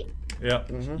a date. Yeah.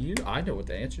 I know what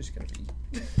the answer's going to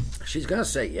be. She's going to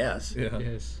say yes. Yeah.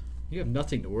 Yes. You have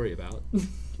nothing to worry about.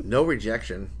 No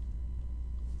rejection.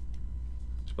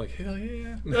 She's like, hell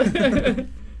yeah.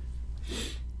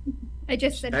 I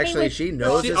just said, Actually, hey, she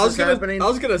knows this I was is gonna, happening. I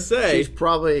was gonna say, She's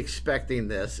probably expecting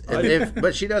this, and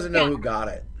but she doesn't know Yeah. who got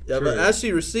it. yeah, but as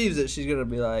she receives it, she's gonna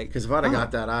be like, Because if I'd have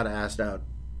got that, I'd have asked out.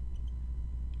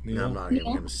 No, I'm not even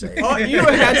Neil? going to say. "Oh, you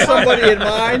had somebody in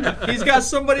mind. He's got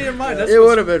somebody in mind." That's It what-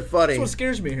 would have been funny. That's what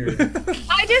scares me here.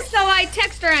 I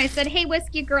text her and I said, hey,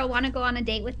 Whiskey girl, want to go on a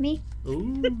date with me?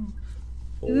 Ooh.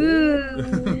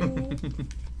 Ooh.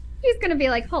 She's going to be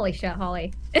like, holy shit,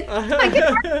 Holly. I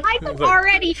can Like,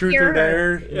 already Truth hear or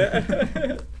her.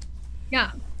 dare?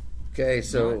 Yeah. Okay,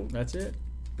 so That's it.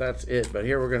 that's it. But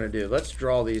here we're going to do. Let's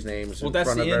draw these names Well, in that's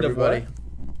front the of end of everybody.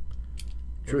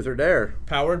 Truth or dare.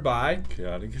 Powered by.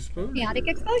 Chaotic exposure. Chaotic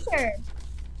exposure.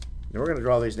 And we're going to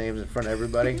draw these names in front of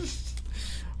everybody,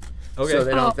 Okay. so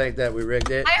they Oh. don't think that we rigged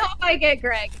it. I hope I get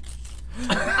Greg.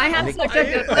 I have such a good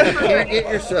You one for can't Greg.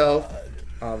 get yourself,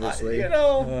 obviously. you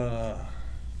know,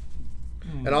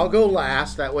 And I'll go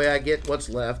last. That way I get what's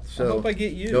left. I So hope I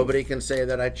get you. nobody can say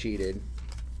that I cheated.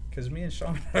 Because me and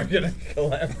Sean are gonna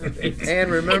collaborate.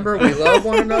 And remember, we love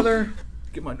one another,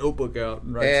 Get my notebook out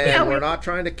and write. and Yeah, we're not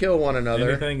trying to kill one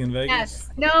another. Anything in Vegas? Yes.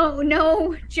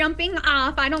 No jumping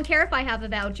off. I don't care if I have a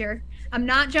voucher. I'm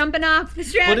not jumping off the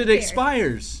stratosphere. But it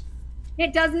expires.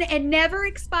 It doesn't. It never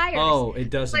expires. Oh, it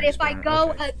doesn't. But if I expire.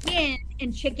 go Okay. again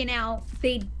and chicken out,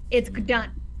 it's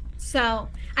done. So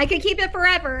I could keep it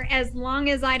forever as long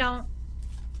as I don't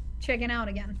chicken out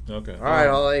again. Okay. All right,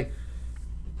 Holly.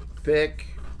 Pick.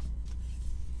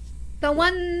 The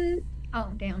one oh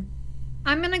damn.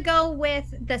 I'm gonna go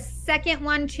with the second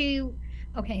one to.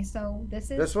 Okay, so this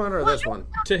is This one or this one?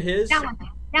 to his. that one.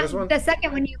 This one? The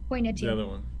second one you pointed to. The other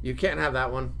one. You can't have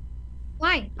that one.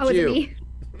 Why? Oh, It's it's you. me.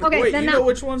 Okay, Wait, then you that. know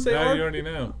which ones they Now are? you already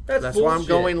know. That's why I'm bullshit.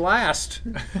 going last.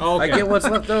 Oh, okay. I get what's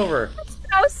left over.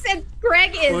 Oh, said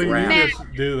Greg is Well, you mad. need to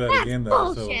do that That's again,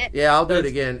 though. bullshit. Yeah, I'll do it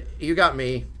again. You got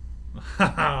me. So.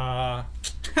 Ha!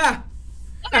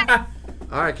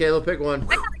 All right, Caleb, pick one.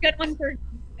 I got a good one for.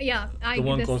 Yeah, I. The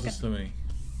one this is closest to me.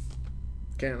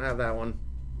 Can't have that one.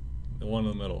 The one in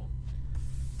the middle.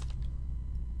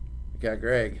 You got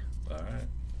Greg. All right.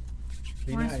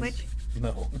 Be Wanna nice. switch?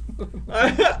 No.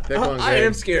 Pick one, I Greg.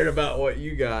 am scared about what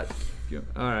you got.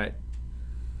 All right.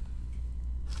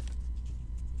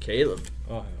 Caleb.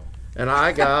 Oh, hell. And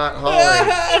I got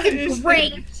Holly.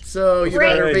 Great. So you Great.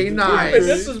 better be This nice.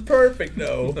 is perfect,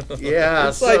 though. Yeah,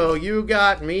 It's so you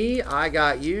got me, I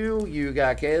got you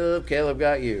got Caleb, Caleb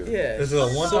got you. Yeah. Is it a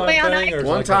one-time Wait, on thing or is it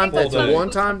One like time, a full that's a day?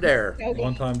 one-time dare. Okay.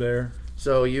 One-time dare.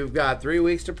 So you've got 3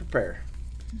 weeks to prepare.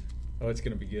 Oh, it's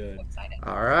gonna be good.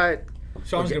 All right.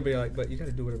 Sean's gonna be like, but you got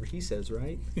to do whatever he says,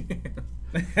 right?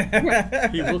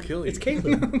 He will kill you. It's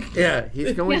Caleb. Yeah,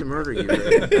 he's going to murder you.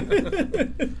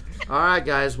 Rick. All right,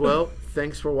 guys. Well,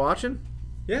 thanks for watching.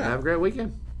 Yeah. Have a great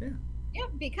weekend. Yeah,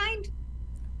 be kind.